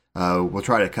 We'll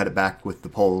try to cut it back with the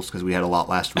polls because we had a lot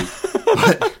last week.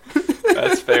 But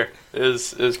that's fair. It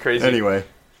was crazy. Anyway,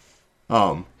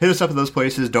 hit us up at those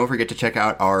places. Don't forget to check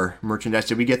out our merchandise.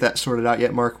 Did we get that sorted out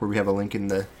yet, Mark, where we have a link in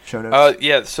the show notes?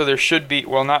 Yeah, so there should be,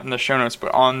 well, not in the show notes,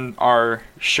 but on our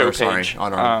show page.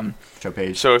 On our show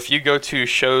page. So if you go to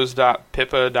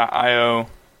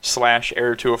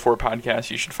shows.pippa.io/error204 podcast,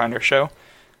 you should find our show.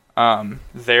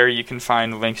 There you can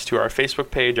find links to our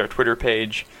Facebook page, our Twitter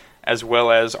page, as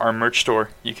well as our merch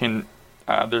store. You can,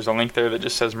 there's a link there that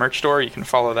just says merch store. You can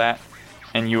follow that,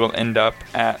 and you will end up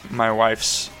at my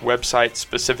wife's website,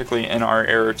 specifically in our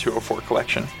Error 204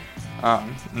 collection.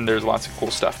 And there's lots of cool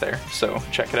stuff there, so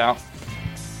check it out.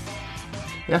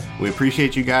 Yeah, we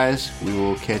appreciate you guys. We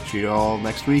will catch you all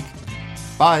next week.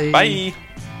 Bye. Bye.